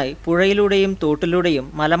പ്രജനനത്തിനായി പുഴയിലൂടെയും തോട്ടിലൂടെയും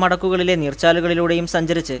മലമടക്കുകളിലെ നീർച്ചാലുകളിലൂടെയും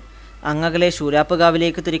സഞ്ചരിച്ച് അങ്ങകലെ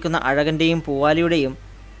ശൂലാപ്പുകാവിലേക്ക് തിരിക്കുന്ന അഴകന്റെയും പൂവാലിയുടെയും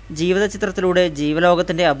ജീവിതചിത്രത്തിലൂടെ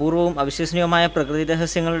ജീവലോകത്തിന്റെ അപൂർവവും അവിശ്വസനീയവുമായ പ്രകൃതി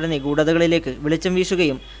രഹസ്യങ്ങളുടെ നിഗൂഢതകളിലേക്ക് വെളിച്ചം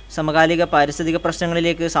വീശുകയും സമകാലിക പാരിസ്ഥിതിക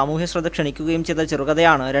പ്രശ്നങ്ങളിലേക്ക് സാമൂഹ്യ ശ്രദ്ധ ക്ഷണിക്കുകയും ചെയ്ത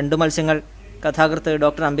ചെറുകഥയാണ് 2 മത്സ്യങ്ങൾ. കഥാകൃത്ത്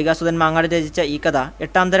ഡോക്ടർ അംബികാസുധൻ മാങ്ങാട് രചിച്ച ഈ കഥ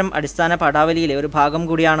 8ാം തരം അടിസ്ഥാന പാഠാവലിയിലെ ഒരു ഭാഗം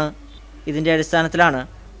കൂടിയാണ്. ഇതിൻ്റെ അടിസ്ഥാനത്തിലാണ്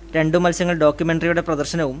 2 മത്സ്യങ്ങൾ ഡോക്യുമെൻ്ററിയുടെ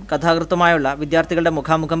പ്രദർശനവും കഥാകൃത്തുമായുള്ള വിദ്യാർത്ഥികളുടെ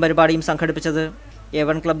മുഖാമുഖം പരിപാടിയും സംഘടിപ്പിച്ചത്.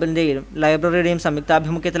 A1 ക്ലബിൻ്റെയും ലൈബ്രറിയുടെയും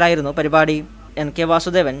സംയുക്താഭിമുഖ്യത്തിലായിരുന്നു പരിപാടി. NK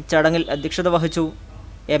വാസുദേവൻ ചടങ്ങിൽ അധ്യക്ഷത വഹിച്ചു.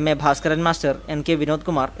 MA Bhaskaran master, NK Vinod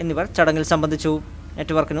Kumar എന്നിവർ ചടങ്ങിൽ സംബന്ധിച്ചു.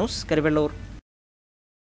 Network news, Karivellur.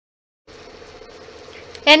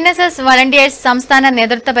 NSS volunteers സംസ്ഥാന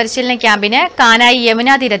നേതൃത്വ പരിശീലന ക്യാമ്പിന് കാനായി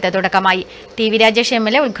യമുനാ തീരത്ത് തുടക്കമായി. TV രാജേഷ്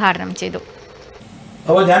MLA ഉദ്ഘാടനം ചെയ്തു.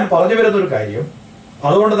 അപ്പോൾ ഞാൻ പറഞ്ഞു വരുന്നൊരു കാര്യം,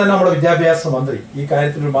 അതുകൊണ്ട് തന്നെ നമ്മുടെ വിദ്യാഭ്യാസ മന്ത്രി ഈ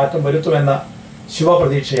കാര്യത്തിൽ ഒരു മാറ്റം വരുത്തുമെന്ന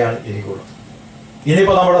ശുഭപ്രതീക്ഷയാണ് എനിക്കുള്ളത്.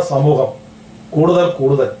 ഇനിയിപ്പോൾ നമ്മുടെ സമൂഹം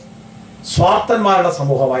കൂടുതൽ സ്വാർത്ഥന്മാരുടെ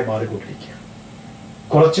സമൂഹമായി മാറിക്കൊണ്ടിരിക്കുകയാണ്.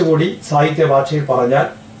 കുറച്ചുകൂടി സാഹിത്യ ഭാഷയിൽ പറഞ്ഞാൽ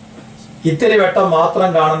ഇത്തിരി വെട്ടം മാത്രം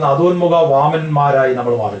കാണുന്ന അധോന്മുഖ വാമനന്മാരായി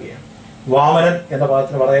നമ്മൾ മാറുകയാണ്. വാമനൻ എന്ന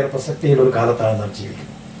പദത്തിന് വളരെ പ്രസക്തിയുള്ള ഒരു കാലത്താണ് നാം ജീവിക്കുന്നത്.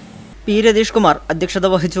 പി രതീഷ് കുമാർ അധ്യക്ഷത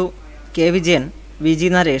വഹിച്ചു. K Vijayan, V G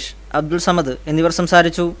Naresh, Abdul Samad എന്നിവർ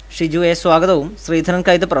സംസാരിച്ചു. ഷിജു എ സ്വാഗതവും ശ്രീധരൻ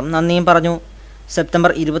കൈതപ്പുറം നന്ദിയും പറഞ്ഞു.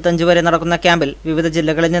 സെപ്റ്റംബർ 25 വരെ നടക്കുന്ന ക്യാമ്പിൽ വിവിധ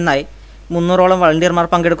ജില്ലകളിൽ നിന്നായി 300ഓളം വളണ്ടിയർമാർ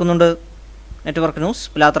പങ്കെടുക്കുന്നുണ്ട്. നെറ്റ്വർക്ക് ന്യൂസ്,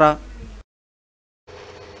 പിലാത്ര.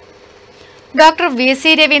 ഡോക്ടർ വി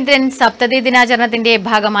സി രവീന്ദ്രൻ സപ്തതി ദിനാചരണത്തിന്റെ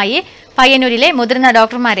ഭാഗമായി പയ്യന്നൂരിലെ മുതിർന്ന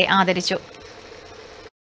ഡോക്ടർമാരെ ആദരിച്ചു.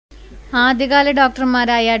 ആദ്യകാല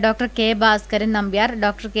ഡോക്ടർമാരായ doctor K Bhaskaran Nambiar,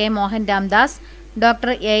 doctor K Mohan Ramdas,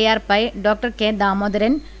 doctor A R pi, doctor K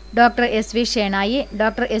Damodaran, doctor S V Shenoy,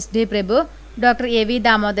 doctor S D Prabhu, doctor A V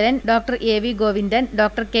Damodaran, doctor A V Govindan,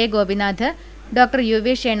 doctor K Gopinath, doctor U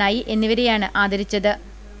V Shenoy എന്നിവരെയാണ് ആദരിച്ചത്.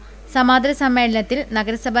 സമാന്തര സമ്മേളനത്തിൽ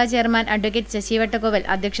നഗരസഭാ ചെയർമാൻ അഡ്വക്കേറ്റ് ശശി വട്ടക്കോവൽ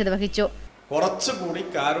അധ്യക്ഷത വഹിച്ചു. കുറച്ചുകൂടി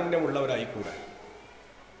കാരുണ്യമുള്ളവരായി കൂടെ.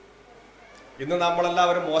 ഇന്ന്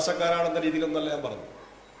നമ്മളെല്ലാവരും മോശക്കാരാണെന്ന രീതിയിലൊന്നല്ല ഞാൻ പറഞ്ഞു.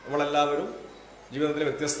 നമ്മളെല്ലാവരും ജീവിതത്തിലെ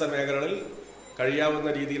വ്യത്യസ്ത മേഖലകളിൽ കഴിയാവുന്ന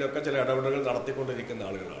രീതിയിലൊക്കെ ചില ഇടപെടലുകൾ നടത്തിക്കൊണ്ടിരിക്കുന്ന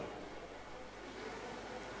ആളുകളാണ്.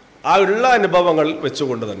 ആ ഉള്ള അനുഭവങ്ങൾ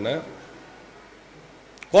വെച്ചുകൊണ്ട് തന്നെ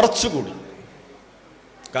കുറച്ചുകൂടി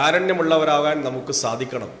കാരുണ്യമുള്ളവരാകാൻ നമുക്ക്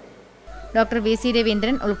സാധിക്കണം. ഡോക്ടർ വി സി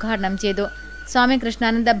രവീന്ദ്രൻ ഉദ്ഘാടനം ചെയ്തു. സ്വാമി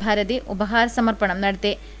കൃഷ്ണാനന്ദ ഭാരതി ഉപഹാര സമർപ്പണം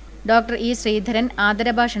നടത്തി. ഡോക്ടർ ഇ ശ്രീധരൻ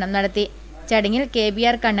ആദരഭാഷണം നടത്തി. ചടങ്ങിൽ K B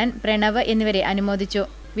R Kannan, Pranav എന്നിവരെ അനുമോദിച്ചു.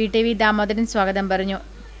 വി ടി വി ദാമോദരൻ സ്വാഗതം പറഞ്ഞു.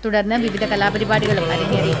 തുടർന്ന് വിവിധ കലാപരിപാടികളും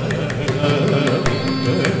അരങ്ങേറി.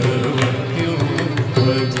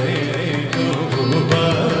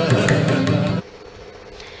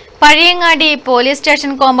 പഴയങ്ങാടി പോലീസ്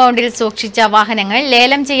സ്റ്റേഷൻ കോമ്പൗണ്ടിൽ സൂക്ഷിച്ച വാഹനങ്ങൾ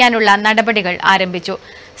ലേലം ചെയ്യാനുള്ള നടപടികൾ ആരംഭിച്ചു.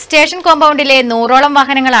 സ്റ്റേഷൻ കോമ്പൗണ്ടിലെ 100ഓളം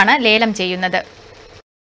വാഹനങ്ങളാണ് ലേലം ചെയ്യുന്നത്.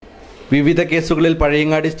 വിവിധ കേസുകളിൽ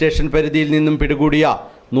പഴയങ്ങാടി സ്റ്റേഷൻ പരിധിയിൽ നിന്നും പിടികൂടിയ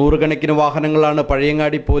 100 കണക്കിന് വാഹനങ്ങളാണ്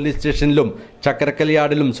പഴയങ്ങാടി പോലീസ് സ്റ്റേഷനിലും ചക്കരക്കൽ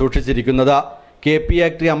യാർഡിലും സൂക്ഷിച്ചിരിക്കുന്നത്. KP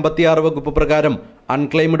ആക്ട് 56 വകുപ്പ് പ്രകാരം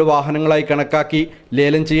അൺക്ലെയിംഡ് വാഹനങ്ങളായി കണക്കാക്കി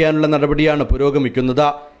ലേലം ചെയ്യാനുള്ള നടപടിയാണ് പുരോഗമിക്കുന്നത്.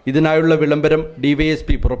 ഇതിനായുള്ള വിളംബരം DYSP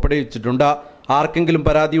പുറപ്പെടുവിച്ചിട്ടുണ്ട്. ആർക്കെങ്കിലും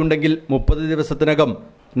പരാതിയുണ്ടെങ്കിൽ 30 ദിവസത്തിനകം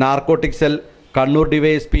നാർക്കോട്ടിക് സെൽ, കണ്ണൂർ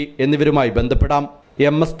DYSP എന്നിവരുമായി ബന്ധപ്പെടാം.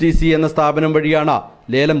 MSTC എന്ന സ്ഥാപനം വഴിയാണ്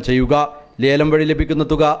ലേലം ചെയ്യുക. ലേലം വഴി ലഭിക്കുന്ന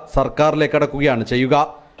തുക സർക്കാരിലേക്ക് അടക്കുകയാണ് ചെയ്യുക.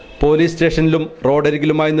 പോലീസ് സ്റ്റേഷനിലും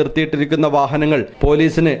റോഡരികിലുമായി നിർത്തിയിട്ടിരിക്കുന്ന വാഹനങ്ങൾ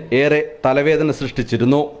പോലീസിന് ഏറെ തലവേദന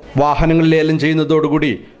സൃഷ്ടിച്ചിരുന്നു. വാഹനങ്ങൾ ലേലം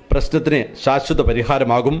ചെയ്യുന്നതോടുകൂടി പ്രശ്നത്തിന് ശാശ്വത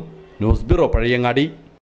പരിഹാരമാകും. News bureau, Pazhayangadi.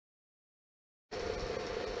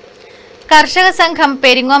 കർഷക സംഘം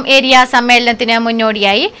പെരിങ്ങോം ഏരിയ സമ്മേളനത്തിന്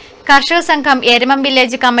മുന്നോടിയായി കർഷക സംഘം എരമം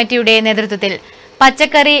വില്ലേജ് കമ്മിറ്റിയുടെ നേതൃത്വത്തിൽ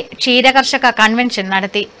പച്ചക്കറി ക്ഷീരകർഷക കൺവെൻഷൻ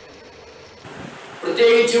നടത്തി.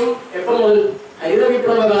 പ്രത്യേകിച്ചും എപ്പോൾ മുതൽ ഹരിത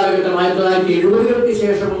വിപ്ലവ കാലഘട്ടം 1970-കൾക്ക്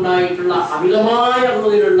ശേഷം ഉണ്ടായിട്ടുള്ള അമിതമായ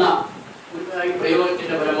തോതിലുള്ള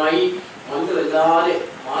പ്രയോഗത്തിന്റെ ഫലമായി മണ്ണ് വല്ലാതെ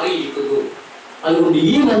മാറിയിരിക്കുന്നു. അതുകൊണ്ട്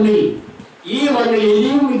ഈ മണ്ണിൽ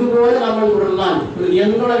ഇനിയും ഇതുപോലെ നമ്മൾ തുടർന്നാൽ, ഒരു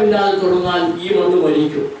നിയന്ത്രണമില്ലാതെ തുടർന്നാൽ ഈ മണ്ണ്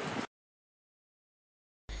മരിക്കും.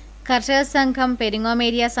 കർഷക സംഘം പെരിങ്ങോം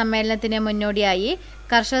ഏരിയ സമ്മേളനത്തിന് മുന്നോടിയായി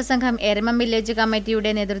കർഷക സംഘം എരമം വില്ലേജ്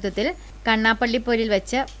കമ്മിറ്റിയുടെ നേതൃത്വത്തിൽ കണ്ണാപ്പള്ളിപ്പോരിൽ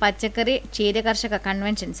വെച്ച് പച്ചക്കറി ക്ഷീരകർഷക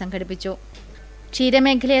കൺവെൻഷൻ സംഘടിപ്പിച്ചു.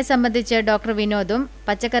 ക്ഷീരമേഖലയെ സംബന്ധിച്ച് ഡോക്ടർ വിനോദും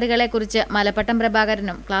പച്ചക്കറികളെക്കുറിച്ച് മലപ്പട്ടം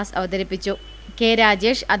പ്രഭാകരനും ക്ലാസ് അവതരിപ്പിച്ചു. കെ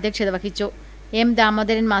രാജേഷ് അധ്യക്ഷത വഹിച്ചു. എം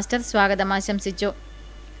ദാമോദരൻ മാസ്റ്റർ സ്വാഗതം ആശംസിച്ചു.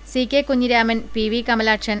 CK Kunhiraman, PV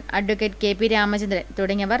Kamalakshan, advocate KP Ramachandran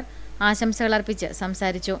തുടങ്ങിയവർ ആശംസകളർപ്പിച്ച്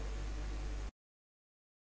സംസാരിച്ചു.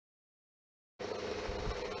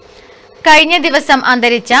 കഴിഞ്ഞ ദിവസം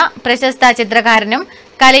അന്തരിച്ച പ്രശസ്ത ചിത്രകാരനും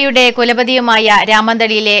കലയുടെ കുലപതിയുമായ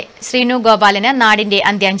രാമന്തളിയിലെ ശ്രീനു ഗോപാലന് നാടിന്റെ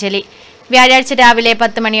അന്ത്യാഞ്ജലി. വ്യാഴാഴ്ച രാവിലെ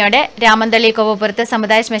 10 മണിയോടെ രാമന്തളി കോവപ്പുറത്ത്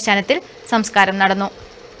സമുദായ ശ്മശാനത്തിൽ സംസ്കാരം നടന്നു.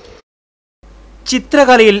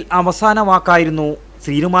 ചിത്രകലയിൽ അവസാന വാക്കായിരുന്നു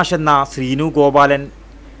ശ്രീനുമാഷ് എന്ന ശ്രീനു ഗോപാലൻ.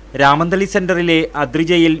 രാമന്തളി സെന്ററിലെ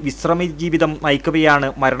അദ്രിജയിൽ വിശ്രമ ജീവിതം നയിക്കവെയാണ്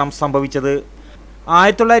മരണം സംഭവിച്ചത്.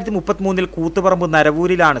 1933 കൂത്തുപറമ്പ്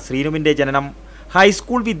നരവൂരിലാണ് ശ്രീനുവിൻ്റെ ജനനം.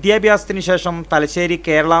 ഹൈസ്കൂൾ വിദ്യാഭ്യാസത്തിന് ശേഷം തലശ്ശേരി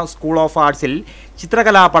കേരള സ്കൂൾ ഓഫ് ആർട്സിൽ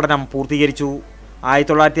ചിത്രകലാ പഠനം പൂർത്തീകരിച്ചു.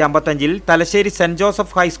 1955 തലശ്ശേരി സെന്റ്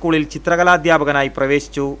ജോസഫ് ഹൈസ്കൂളിൽ ചിത്രകലാധ്യാപകനായി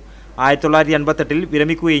പ്രവേശിച്ചു. 1988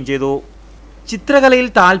 വിരമിക്കുകയും ചെയ്തു. ചിത്രകലയിൽ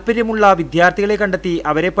താൽപ്പര്യമുള്ള വിദ്യാർത്ഥികളെ കണ്ടെത്തി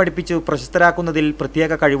അവരെ പഠിപ്പിച്ച് പ്രശസ്തരാക്കുന്നതിൽ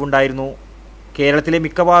പ്രത്യേക കഴിവുണ്ടായിരുന്നു. കേരളത്തിലെ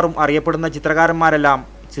മിക്കവാറും അറിയപ്പെടുന്ന ചിത്രകാരന്മാരെല്ലാം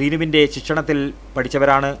ശ്രീനുവിൻ്റെ ശിക്ഷണത്തിൽ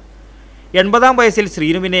പഠിച്ചവരാണ്. 80-ാം വയസ്സിൽ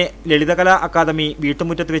ശ്രീനുവിനെ ലളിതകലാ അക്കാദമി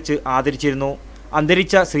വീട്ടുമുറ്റത്ത് വെച്ച് ആദരിച്ചിരുന്നു.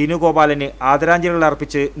 അന്തരിച്ച ശ്രീനു ഗോപാലന് ആദരാഞ്ജലികൾ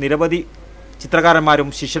അർപ്പിച്ച് നിരവധി ചിത്രകാരന്മാരും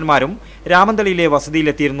ശിഷ്യന്മാരും രാമന്തളിയിലെ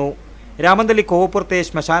വസതിയിലെത്തിയിരുന്നു. രാമന്തളി കോവപ്പുറത്തെ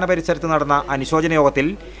ശ്മശാന പരിസരത്ത് നടന്ന അനുശോചന യോഗത്തിൽ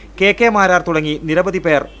KK മാരാർ തുടങ്ങി നിരവധി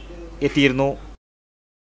പേർ എത്തിയിരുന്നു.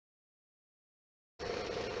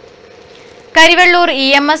 കരിവെള്ളൂർ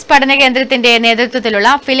EMS പഠന കേന്ദ്രത്തിന്റെ നേതൃത്വത്തിലുള്ള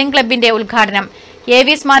ഫിലിം ക്ലബിന്റെ ഉദ്ഘാടനം AV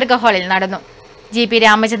സ്മാരക ഹാളിൽ നടന്നു. GP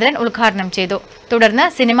രാമചന്ദ്രൻ ഉദ്ഘാടനം ചെയ്തു. തുടർന്ന്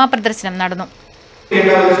സിനിമാ പ്രദർശനം നടന്നു.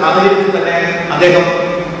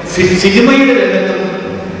 സിനിമയുടെ രംഗത്തും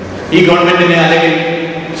ഈ ഗവൺമെന്റിന് അല്ലെങ്കിൽ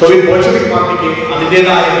സോവിയറ്റ് ബോൾഷെവിക് പാർട്ടിക്ക്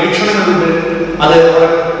അതിൻ്റെതായ വീക്ഷണങ്ങളുണ്ട്, അത്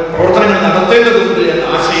പ്രവർത്തനങ്ങൾ നടത്തേണ്ടതുണ്ട് എന്ന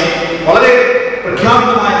ആശയം വളരെ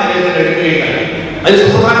പ്രഖ്യാപിതമായ നിലയിൽ തന്നെ എടുക്കുകയുണ്ടായി. അത്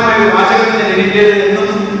സുപ്രധാനമായ ഒരു വാചകത്തിന്റെ നിലയിലേത് എന്നും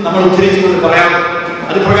നമ്മൾ ഉദ്ധരിച്ചുകൊണ്ട് പറയാം.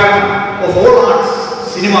 അത് പ്രകാരം of all arts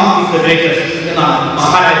cinema is the greatest എന്നാണ്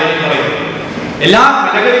മഹാരാജൻ പറയുന്നത്. എല്ലാ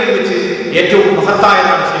കലകളിലും വെച്ച് ഏറ്റവും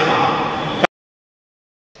മഹത്തായതാണ് സിനിമ.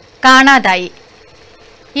 കാണാതായി.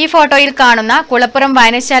 ഈ ഫോട്ടോയിൽ കാണുന്ന കുളപ്പുറം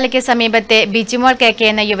വായനശാലയ്ക്ക് സമീപത്തെ ബിജിമോൾ KK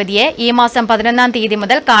എന്ന യുവതിയെ ഈ മാസം 11-ാം തീയതി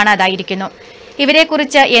മുതൽ കാണാതായിരിക്കുന്നു.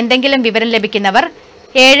 ഇവരെക്കുറിച്ച് എന്തെങ്കിലും വിവരം ലഭിക്കുന്നവർ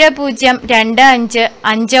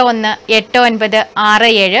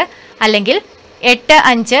 7025518967 അല്ലെങ്കിൽ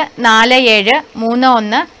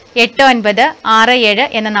 8547318967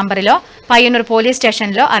 എന്ന നമ്പറിലോ പയ്യന്നൂർ പോലീസ്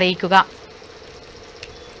സ്റ്റേഷനിലോ അറിയിക്കുക.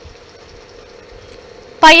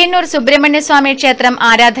 പയ്യന്നൂർ സുബ്രഹ്മണ്യസ്വാമി ക്ഷേത്രം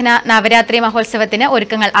ആരാധന നവരാത്രി മഹോത്സവത്തിന്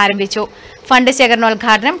ഒരുക്കങ്ങൾ ആരംഭിച്ചു. ഫണ്ട്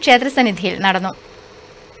ശേഖരണോദ്ഘാടനം ക്ഷേത്രസന്നിധിയിൽ നടന്നു.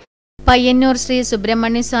 പയ്യന്നൂർ ശ്രീ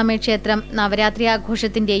സുബ്രഹ്മണ്യസ്വാമി ക്ഷേത്രം നവരാത്രി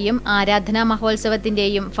ആഘോഷത്തിന്റെയും ആരാധനാ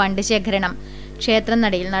മഹോത്സവത്തിന്റെയും ഫണ്ട് ശേഖരണം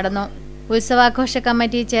ക്ഷേത്രനടയിൽ നടന്നു. ഉത്സവാഘോഷ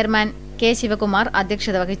കമ്മിറ്റി ചെയർമാൻ K. ശിവകുമാർ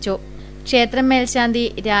അധ്യക്ഷത വഹിച്ചു. ക്ഷേത്രം മേൽശാന്തി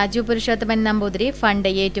രാജു പുരുഷോത്തമൻ നമ്പൂതിരി ഫണ്ട്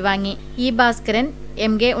ഏറ്റുവാങ്ങി. E. Bhaskaran,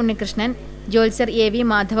 MK Unnikrishnan, ജോത്സർ AV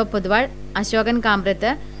Madhava Poduval, Ashokan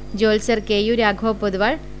കാമ്പ്രത്ത്, ജോത്സർ KU രാഘവ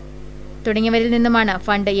പൊതുവാൾ തുടങ്ങിയവരിൽ നിന്നുമാണ്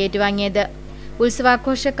ഫണ്ട് ഏറ്റുവാങ്ങിയത്.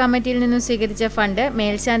 ഉത്സവാഘോഷ കമ്മിറ്റിയിൽ നിന്നും സ്വീകരിച്ച ഫണ്ട്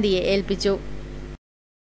മേൽശാന്തിയെ ഏൽപ്പിച്ചു.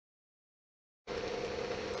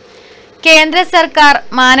 കേന്ദ്ര സർക്കാർ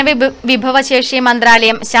മാനവ വിഭവശേഷി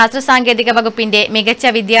മന്ത്രാലയം ശാസ്ത്ര സാങ്കേതിക വകുപ്പിന്റെ മികച്ച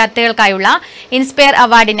വിദ്യാർത്ഥികൾക്കായുള്ള ഇൻസ്പയർ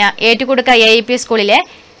അവാർഡിന് ഏറ്റുകൊടുക്ക AIP സ്കൂളിലെ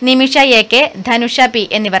നിമിഷ AK, ധനുഷ P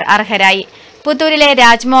എന്നിവർ അർഹരായി. പുത്തൂരിലെ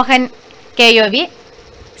രാജ്മോഹൻ KOV,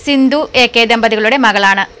 സിന്ധു AK ദമ്പതികളുടെ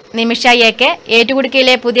മകളാണ്. നിമിഷ AK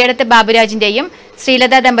ഏറ്റുകുടുക്കയിലെ പുതിയടത്ത് ബാബുരാജിന്റെയും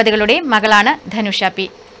ശ്രീലത ദമ്പതികളുടെയും മകളാണ് ധനുഷ P.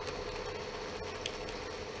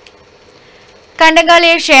 കണ്ടങ്ങാളി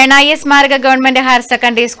ഷേണായി സ്മാരക government higher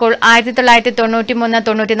secondary school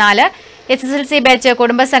 1993-94 SSLC batch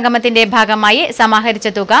കുടുംബസംഗമത്തിന്റെ ഭാഗമായി സമാഹരിച്ച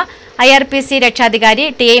തുക IRPC രക്ഷാധികാരി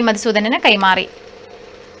TI മധുസൂദനന് കൈമാറി.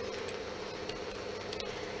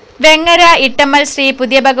 വെങ്ങര ഇട്ടമ്മൽ ശ്രീ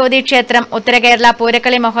പുതിയ ഭഗവതി ക്ഷേത്രം ഉത്തര കേരള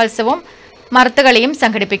പൂരക്കളി മഹോത്സവവും മർത്തുകളിയും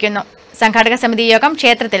സംഘടിപ്പിക്കുന്നു. സംഘാടക സമിതി യോഗം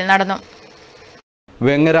ക്ഷേത്രത്തിൽ നടന്നു.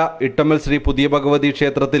 വെങ്ങര ഇട്ടമ്മൽ ശ്രീ പുതിയ ഭഗവതി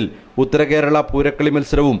ക്ഷേത്രത്തിൽ ഉത്തര കേരള പൂരക്കളി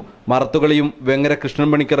മത്സരവും മർത്തുകളിയും വെങ്ങര കൃഷ്ണൻ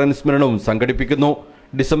മണിക്കർ അനുസ്മരണവും സംഘടിപ്പിക്കുന്നു.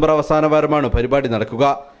 ഡിസംബർ അവസാന വാരമാണ് പരിപാടി നടക്കുക.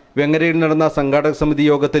 വെങ്ങരയിൽ നടന്ന സംഘാടക സമിതി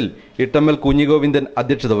യോഗത്തിൽ ഇട്ടമ്മൽ കുഞ്ഞിഗോവിന്ദൻ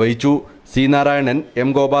അധ്യക്ഷത വഹിച്ചു. C. Narayanan, M.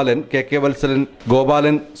 Gopalan, KK Valsalan,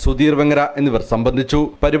 Gopalan, Sudheer Vengara എന്നിവർ സംബന്ധിച്ചു.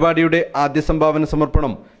 പരിപാടിയുടെ ആദ്യ സംഭാവന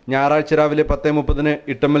സമർപ്പണം ഞായറാഴ്ച രാവിലെ 10:30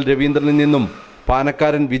 ഇട്ടമ്മൽ രവീന്ദ്രനിൽ നിന്നും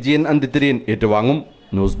പാനക്കാരൻ വിജയൻ അന്തിത്തിരിയൻ ഏറ്റുവാങ്ങും.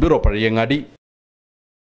 News bureau, Pazhayangadi.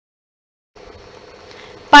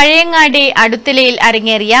 പഴയങ്ങാടി അടുത്തിലയിൽ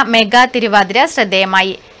അരങ്ങേറിയ മെഗാ തിരുവാതിര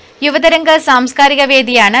ശ്രദ്ധേയമായി. യുവതരംഗ സാംസ്കാരിക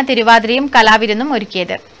വേദിയാണ് തിരുവാതിരയും കലാവിരുന്നും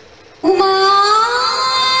ഒരുക്കിയത്.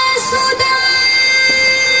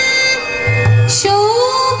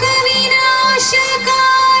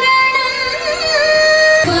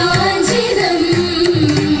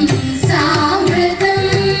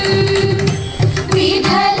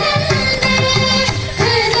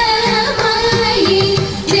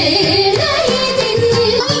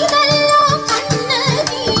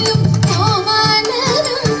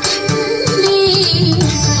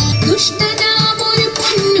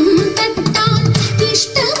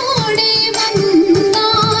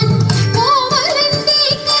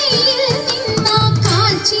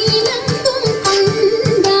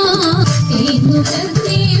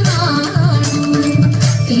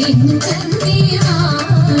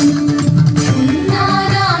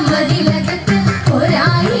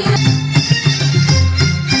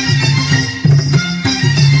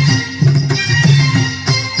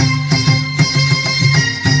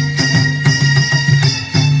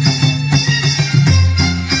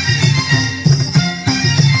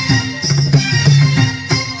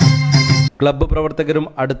 ക്ലബ്ബ് പ്രവർത്തകരും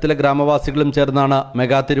അടുത്തിലെ ഗ്രാമവാസികളും ചേർന്നാണ്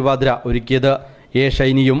മെഗാ തിരുവാതിര ഒരുക്കിയത്. A.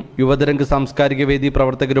 ഷൈനിയും യുവതരംഗ സാംസ്കാരിക വേദി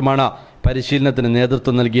പ്രവർത്തകരുമാണ് പരിശീലനത്തിന്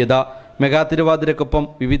നേതൃത്വം നൽകിയത്. മെഗാ തിരുവാതിരക്കൊപ്പം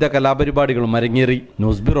വിവിധ കലാപരിപാടികളും അരങ്ങേറി.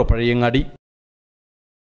 News bureau, Pazhayangadi.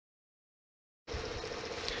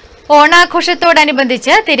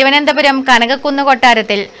 ഓണാഘോഷത്തോടനുബന്ധിച്ച് തിരുവനന്തപുരം കനകക്കുന്ന്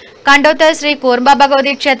കൊട്ടാരത്തിൽ കണ്ടോത്ത് ശ്രീ കൂർമ്പ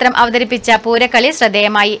ഭഗവതി ക്ഷേത്രം അവതരിപ്പിച്ച പൂരക്കളി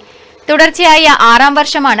ശ്രദ്ധേയമായി. തുടർച്ചയായ 6ാം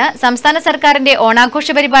വർഷമാണ് സംസ്ഥാന സർക്കാരിന്റെ ഓണാഘോഷ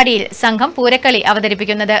പരിപാടിയിൽ സംഘം പൂരക്കളി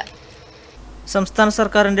അവതരിപ്പിക്കുന്നത്. സംസ്ഥാന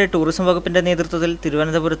സർക്കാരിന്റെ ടൂറിസം വകുപ്പിന്റെ നേതൃത്വത്തിൽ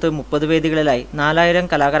തിരുവനന്തപുരത്ത് 30 വേദികളിലായി 4000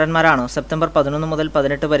 കലാകാരന്മാരാണ് സെപ്റ്റംബർ 11 മുതൽ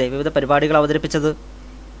 18 വരെ വിവിധ പരിപാടികൾ അവതരിപ്പിച്ചത്.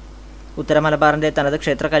 ഉത്തര മലബാറിന്റെ തനത്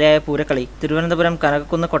ക്ഷേത്രകലയായ പൂരക്കളി തിരുവനന്തപുരം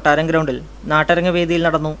കനകക്കുന്ന് കൊട്ടാരം ഗ്രൗണ്ടിൽ നാട്ടരങ്ങ് വേദിയിൽ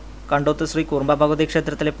നടന്നു. കണ്ടോത്ത് ശ്രീ കൂർമ്മ ഭഗവതി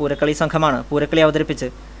ക്ഷേത്രത്തിലെ പൂരക്കളി സംഘമാണ് പൂരക്കളി അവതരിപ്പിച്ച്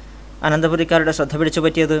അനന്തപുരിക്കാരുടെ ശ്രദ്ധ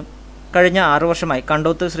പിടിച്ചുപറ്റിയത്. കഴിഞ്ഞ 6 വർഷമായി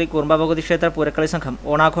കണ്ടോത്ത് ശ്രീ കൂർമ്മ ഭഗവതി ക്ഷേത്ര പൂരക്കളി സംഘം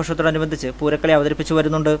ഓണാഘോഷത്തോടനുബന്ധിച്ച് പൂരക്കളി അവതരിപ്പിച്ചു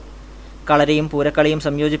വരുന്നുണ്ട്. കളരിയും പൂരക്കളിയും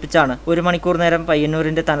സംയോജിപ്പിച്ചാണ് 1 മണിക്കൂർ നേരം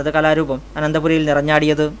പയ്യന്നൂരിന്റെ തനത് കലാരൂപം അനന്തപുരിയിൽ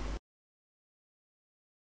നിറഞ്ഞാടിയത്.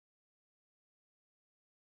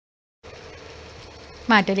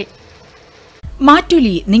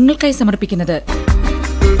 മാറ്റുലി നിങ്ങൾക്കായി സമർപ്പിക്കുന്നത്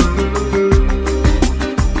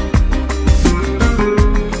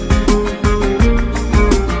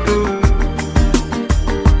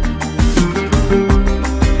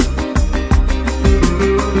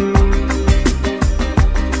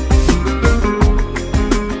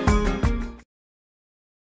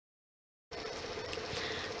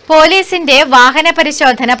പോലീസിന്റെ വാഹന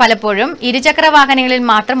പരിശോധന പലപ്പോഴും ഇരുചക്ര വാഹനങ്ങളിൽ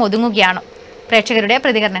മാത്രം ഒതുങ്ങുകയാണ്. പ്രേക്ഷകരുടെ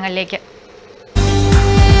പ്രതികരണങ്ങളിലേക്ക്.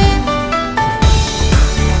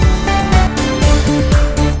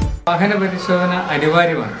 വാഹന പരിശോധന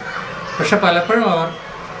അനിവാര്യമാണ്. പക്ഷെ പലപ്പോഴും അവർ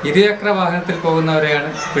ഇരുചക്ര വാഹനത്തിൽ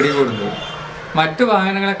പോകുന്നവരെയാണ് പിടികൂടുന്നത്. മറ്റു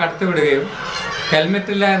വാഹനങ്ങളെ കടത്തിവിടുകയും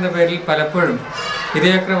ഹെൽമെറ്റ് ഇല്ല എന്ന പേരിൽ പലപ്പോഴും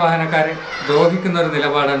ഇരുചക്ര വാഹനക്കാരെ ദ്രോഹിക്കുന്ന ഒരു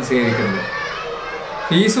നിലപാടാണ് സ്വീകരിക്കുന്നത്.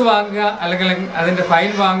 ഫീസ് വാങ്ങുക അല്ലെങ്കിൽ അതിൻ്റെ ഫൈൻ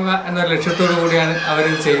വാങ്ങുക എന്നൊരു ലക്ഷ്യത്തോടു കൂടിയാണ്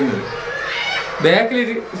അവരിത് ചെയ്യുന്നത്. ബാക്കിൽ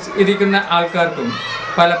ഇരിക്കുന്ന ആൾക്കാർക്കും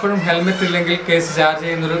പലപ്പോഴും ഹെൽമെറ്റ് ഇല്ലെങ്കിൽ കേസ് ചാർജ്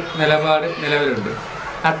ചെയ്യുന്നൊരു നിലപാട് നിലവിലുണ്ട്.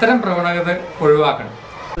 അത്തരം പ്രവണത ഒഴിവാക്കണം.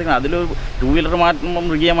 അതിലൊരു 2 വീലർ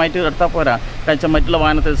മൃഗീയമായിട്ട് എടുത്താൽ പോരാ. കാരണം മറ്റുള്ള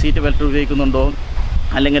വാഹനത്തിൽ സീറ്റ് ബെൽറ്റ് ഉപയോഗിക്കുന്നുണ്ടോ,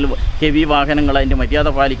 അല്ലെങ്കിൽ ഹെവി വാഹനങ്ങൾ അതിൻ്റെ മര്യാദ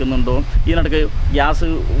പാലിക്കുന്നുണ്ടോ, ഇതിനിടയ്ക്ക് ഗ്യാസ്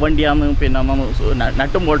വണ്ടിയാന്ന്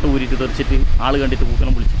നട്ടും ബോൾട്ട് ഊരിയിട്ട് തെറിച്ചിട്ട് ആൾ കണ്ടിട്ട്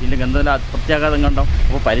പൂക്കലം വിളിച്ചിട്ട് ഇല്ലെങ്കിൽ എന്തെങ്കിലും പ്രത്യാഘാതം കണ്ടോ.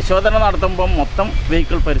 അപ്പോൾ പരിശോധന നടത്തുമ്പോൾ മൊത്തം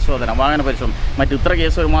വെഹിക്കിൾ പരിശോധന, വാഹന പരിശോധന. ഇത്ര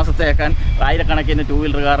കേസ് ഒരു മാസത്തേക്കാൻ ആയിരക്കണക്കിന് 2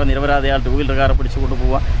 വീലറുകാരെ നിരപരാധിയാൾ 2 വീലറുകാരെ പിടിച്ചുകൊണ്ട്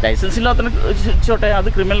പോവുക. ലൈസൻസ് ഇല്ലാത്തതിന് ശിക്ഷിച്ചോട്ടെ, അത്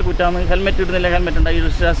ക്രിമിനൽ കുറ്റാന്ന്. ഹെൽമെറ്റ് ഇടുന്നില്ല, ഹെൽമെറ്റ് ഉണ്ടായി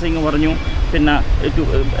സിംഗ് പറഞ്ഞു.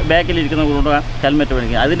 ബാക്കിലിരിക്കുന്ന കൂടെ ഹെൽമെറ്റ്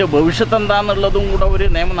മേടിക്കുക. അതിൻ്റെ ഭവിഷ്യത്ത് എന്താണെന്നുള്ളതും കൂടെ ഒരു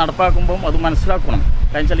നിയമം നടപ്പാക്കുമ്പം അത് മനസ്സിലാക്കണം.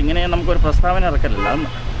 കാരണം വെച്ചാൽ ഇങ്ങനെ നമുക്കൊരു പ്രസ്താവന ഇറക്കലില്ല.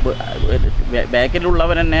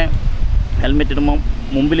 ബാക്കിലുള്ളവർ തന്നെ ഹെൽമെറ്റ് ഇടുമ്പം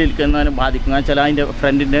മുമ്പിലിരിക്കുന്നതിന് ബാധിക്കും. വെച്ചാൽ അതിൻ്റെ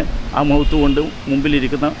ഫ്രണ്ടിൻ്റെ ആ മൗത്ത് കൊണ്ട്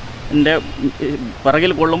മുമ്പിലിരിക്കുന്ന എൻ്റെ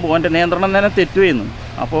പിറകിൽ കൊള്ളുമ്പോൾ അവൻ്റെ നിയന്ത്രണം തന്നെ തെറ്റുകയെന്നു.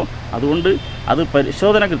 അപ്പോൾ അതുകൊണ്ട് അത്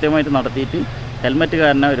പരിശോധന കൃത്യമായിട്ട് നടത്തിയിട്ട്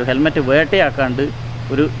ഹെൽമെറ്റുകാരനെ ഒരു ഹെൽമെറ്റ് വേട്ടയാക്കാണ്ട്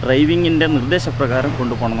ഒരു ഡ്രൈവിങ്ങിൻ്റെ നിർദ്ദേശപ്രകാരം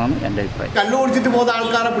കൊണ്ടുപോകണമെന്നാണ് എൻ്റെ അഭിപ്രായം. കല്ലു കുടിച്ചിട്ട് പോകുന്ന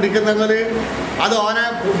ആൾക്കാരെ പിടിക്കുന്നെങ്കിൽ അത് അവനെ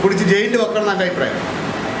പിടിച്ച് ജയിലിൽ വെക്കണം എന്നാണ് എൻ്റെ അഭിപ്രായം.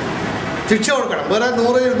 ശിക്ഷ കൊടുക്കണം. വേറെ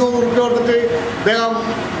 100-200 റുപ്യ കൊടുത്തിട്ട് വേഗം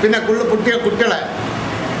പിന്നെ പൊട്ടിയ കുട്ടികളെ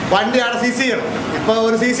വണ്ടി അവിടെ സീസ് ചെയ്യണം. ഇപ്പോൾ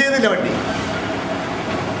ഒരു സീസ് ചെയ്യുന്നില്ല വണ്ടി.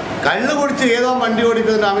 കള്ള് കുടിച്ച് ഏതോ വണ്ടി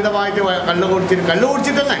ഓടിക്കുന്നുണ്ട്, അമിതമായിട്ട് കള്ള്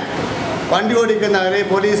കുടിച്ചിട്ട് തന്നെ വണ്ടി ഓടിക്കുന്നവർ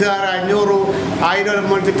പോലീസുകാർ 500-1000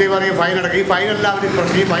 മേടിച്ചിട്ട് പറയും ഫൈൻ അടക്കും. ഈ ഫൈനെല്ലാം അവർ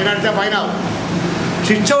പ്രശ്നം. ഈ ഫൈൻ അടിച്ചാൽ ഫൈനാവും.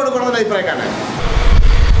 ശിക്ഷ കൊടുക്കണമെന്ന് അഭിപ്രായക്കാരൻ.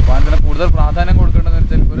 അപ്പോൾ അതിന് കൂടുതൽ പ്രാധാന്യം കൊടുക്കേണ്ടതെന്ന്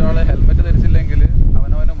വെച്ചാൽ ഒരാൾ ഹെൽമെറ്റ് ധരിച്ചില്ലെങ്കിൽ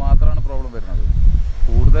അവനവന് മാത്രമാണ് പ്രോബ്ലം വരുന്നത്.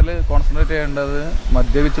 കൂടുതൽ കോൺസെൻട്രേറ്റ് ചെയ്യേണ്ടത്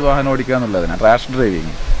മദ്യപിച്ച് വാഹനം ഓടിക്കുക എന്നുള്ളതിനാണ്. റാഷ്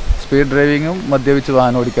ഡ്രൈവിങ്, സ്പീഡ് ഡ്രൈവിങ്ങും മദ്യപിച്ച്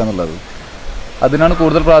വാഹനം ഓടിക്കുക എന്നുള്ളത്, അതിനാണ്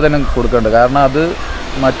കൂടുതൽ പ്രാധാന്യം കൊടുക്കേണ്ടത്. കാരണം അത്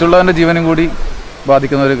മറ്റുള്ളവൻ്റെ ജീവനും കൂടി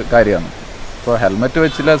ബാധിക്കുന്ന ഒരു കാര്യമാണ്. ഇപ്പോൾ ഹെൽമെറ്റ്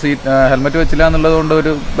വെച്ചില്ല എന്നുള്ളത് കൊണ്ട്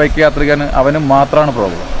ഒരു ബൈക്ക് യാത്രികന് അവന് മാത്രമാണ്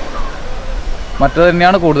പ്രോബ്ലം. മറ്റത്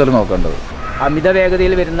തന്നെയാണ് കൂടുതൽ നോക്കേണ്ടത്. അമിത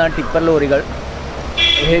വേഗതയിൽ വരുന്ന ടിപ്പർ ലോറികൾ,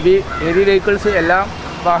 ഹെവി വെഹിക്കിൾസ് എല്ലാ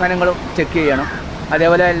വാഹനങ്ങളും ചെക്ക് ചെയ്യണം.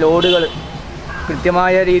 അതേപോലെ ലോഡുകൾ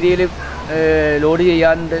കൃത്യമായ രീതിയിൽ ലോഡ്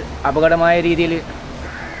ചെയ്യാണ്ട് അപകടമായ രീതിയിൽ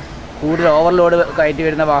കൂടുതൽ ഓവർലോഡ് കയറ്റി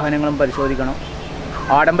വരുന്ന വാഹനങ്ങളും പരിശോധിക്കണം.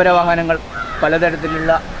 ആഡംബര വാഹനങ്ങൾ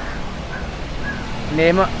പലതരത്തിലുള്ള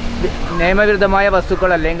നിയമവിരുദ്ധമായ വസ്തുക്കൾ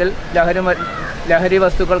അല്ലെങ്കിൽ ലഹരി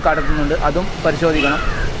വസ്തുക്കൾ കടത്തുന്നുണ്ട്, അതും പരിശോധിക്കണം.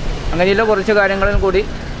 അങ്ങനെയുള്ള കുറച്ച് കാര്യങ്ങളും കൂടി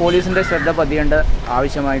പോലീസിൻ്റെ ശ്രദ്ധ പതിയേണ്ട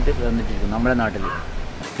ആവശ്യമായിട്ട് വന്നിട്ടിരിക്കുന്നു നമ്മുടെ നാട്ടിൽ.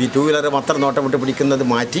 ഈ 2 വീലർ മാത്രം നോട്ടം വിട്ട് പിടിക്കുന്നത്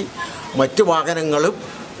മാറ്റി മറ്റു വാഹനങ്ങളും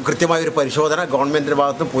കൃത്യമായൊരു പരിശോധന ഗവൺമെൻറ്റിൻ്റെ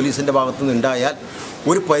ഭാഗത്തും പോലീസിൻ്റെ ഭാഗത്തും ഉണ്ടായാൽ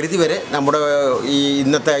ഒരു പരിധിവരെ നമ്മുടെ ഈ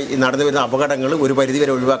ഇന്നത്തെ നടന്നു വരുന്ന അപകടങ്ങൾ ഒരു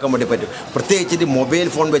പരിധിവരെ ഒഴിവാക്കാൻ വേണ്ടി പറ്റും. പ്രത്യേകിച്ചിട്ട് മൊബൈൽ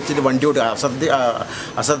ഫോൺ വെച്ചിട്ട് വണ്ടി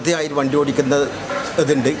അശ്രദ്ധയായിട്ട് വണ്ടി ഓടിക്കുന്നത്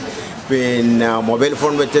ഇതുണ്ട്. പിന്നെ മൊബൈൽ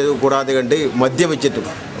ഫോൺ വെച്ചത് കൂടാതെ കണ്ട് മദ്യപിച്ചിട്ടും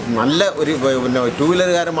നല്ല ഒരു 2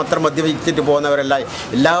 വീലറുകാരൻ മാത്രം മദ്യപിച്ചിട്ട് പോകുന്നവരല്ല,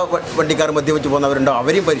 എല്ലാ വണ്ടിക്കാരും മദ്യപിച്ച് പോകുന്നവരുണ്ടോ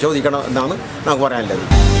അവരെയും പരിശോധിക്കണം എന്നാണ് നമുക്ക് പറയാനുള്ളത്.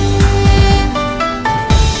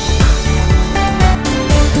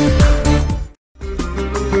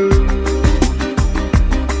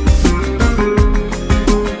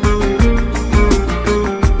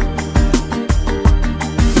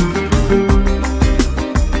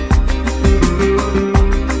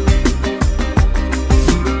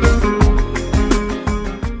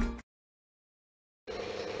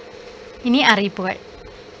 ഇനി അറിയിപ്പുകൾ.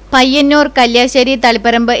 പയ്യന്നൂർ, കല്യാശ്ശേരി,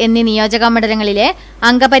 തളിപ്പറമ്പ് എന്നീ നിയോജക മണ്ഡലങ്ങളിലെ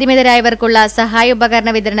അംഗപരിമിതരായവർക്കുള്ള സഹായ ഉപകരണ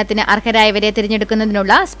വിതരണത്തിന് അർഹരായവരെ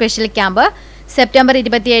തിരഞ്ഞെടുക്കുന്നതിനുള്ള സ്പെഷ്യൽ ക്യാമ്പ് സെപ്റ്റംബർ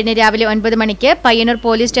 27 രാവിലെ 9 മണിക്ക് പയ്യന്നൂർ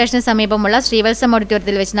പോലീസ് സ്റ്റേഷന് സമീപമുള്ള ശ്രീവത്സം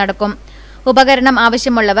ഓഡിറ്റോറിയത്തിൽ വെച്ച് നടക്കും. ഉപകരണം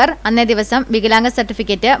ആവശ്യമുള്ളവർ അന്നേ ദിവസം വികലാംഗ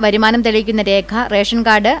സർട്ടിഫിക്കറ്റ്, വരുമാനം തെളിയിക്കുന്ന രേഖ, റേഷൻ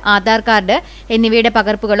കാർഡ്, ആധാർ കാർഡ് എന്നിവയുടെ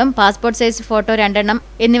പകർപ്പുകളും പാസ്പോർട്ട് സൈസ് ഫോട്ടോ 2 എണ്ണം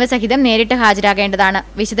എന്നിവ സഹിതം നേരിട്ട് ഹാജരാകേണ്ടതാണ്.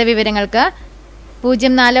 വിശദവിവരങ്ങൾക്ക്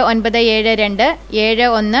 04972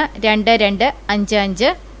 712255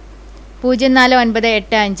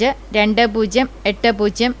 04985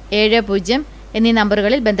 208070 എന്നീ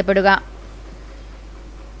നമ്പറുകളിൽ ബന്ധപ്പെടുക.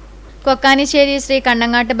 കൊക്കാനിശ്ശേരി ശ്രീ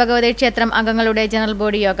കണ്ണങ്ങാട്ട് ഭഗവതി ക്ഷേത്രം അംഗങ്ങളുടെ ജനറൽ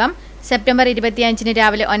ബോഡി യോഗം സെപ്റ്റംബർ 25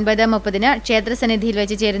 രാവിലെ 9:30 ക്ഷേത്രസന്നിധിയിൽ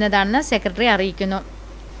വെച്ച് ചേരുന്നതാണെന്ന് സെക്രട്ടറി അറിയിക്കുന്നു.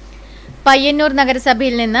 പയ്യന്നൂർ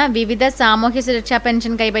നഗരസഭയിൽ നിന്ന് വിവിധ സാമൂഹ്യ സുരക്ഷാ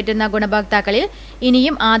പെൻഷൻ കൈപ്പറ്റുന്ന ഗുണഭോക്താക്കളിൽ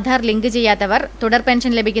ഇനിയും ആധാർ ലിങ്ക് ചെയ്യാത്തവർ തുടർ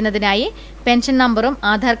പെൻഷൻ ലഭിക്കുന്നതിനായി പെൻഷൻ നമ്പറും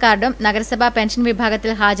ആധാർ കാർഡും നഗരസഭാ പെൻഷൻ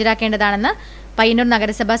വിഭാഗത്തിൽ ഹാജരാക്കേണ്ടതാണെന്ന് പയ്യന്നൂർ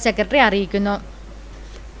നഗരസഭാ സെക്രട്ടറി അറിയിക്കുന്നു.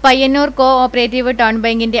 പയ്യന്നൂർ കോ ഓപ്പറേറ്റീവ് ടൗൺ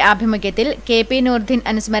ബാങ്കിന്റെ ആഭിമുഖ്യത്തിൽ KP നൂർദ്ദീൻ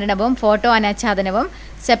അനുസ്മരണവും ഫോട്ടോ അനാച്ഛാദനവും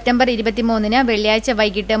സെപ്റ്റംബർ 23 വെള്ളിയാഴ്ച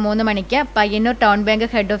വൈകിട്ട് 3 മണിക്ക് Payyanur town bank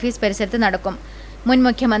head office പരിസരത്ത് നടക്കും. മുൻ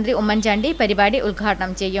മുഖ്യമന്ത്രി ഉമ്മൻചാണ്ടി പരിപാടി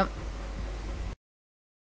ഉദ്ഘാടനം ചെയ്യും.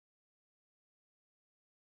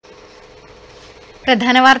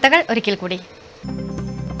 പ്രധാന വാർത്തകൾ ഒരിക്കൽ കൂടി.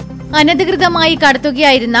 അനധികൃതമായി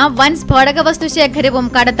കടത്തുകയായിരുന്ന വൻ സ്ഫോടക വസ്തു ശേഖരവും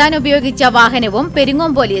കടത്താൻ ഉപയോഗിച്ച വാഹനവും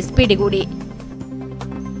പെരിങ്ങോം പോലീസ് പിടികൂടി.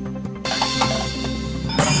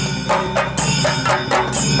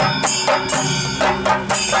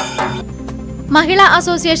 മഹിളാ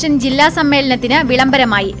അസോസിയേഷൻ ജില്ലാ സമ്മേളനത്തിന്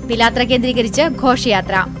വിളംബരമായി. പിലാത്ര കേന്ദ്രീകരിച്ച്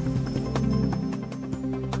ഘോഷയാത്ര.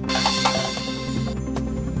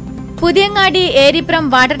 Puthiyangadi ഏരിപ്രം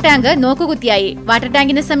water tank നോക്കുകുത്തിയായി. വാട്ടർ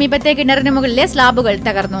ടാങ്കിന് സമീപത്തെ കിണറിന് മുകളിലെ സ്ലാബുകൾ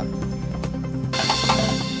തകർന്നു.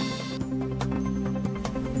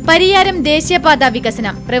 പരിയാരം ദേശീയപാത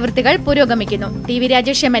വികസനം പ്രവൃത്തികൾ പുരോഗമിക്കുന്നു. TV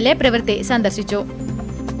രാജേഷ് MLA പ്രവൃത്തി സന്ദർശിച്ചു.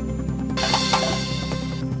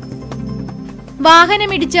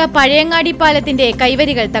 വാഹനമിടിച്ച് പഴയങ്ങാടി പാലത്തിന്റെ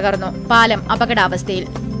കൈവരികൾ തകർന്നു. പാലം അപകടാവസ്ഥയിൽ.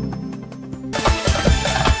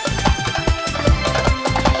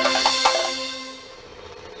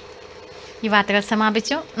 ഈ വാർത്തകൾ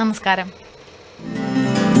സമാപിച്ചു. നമസ്കാരം.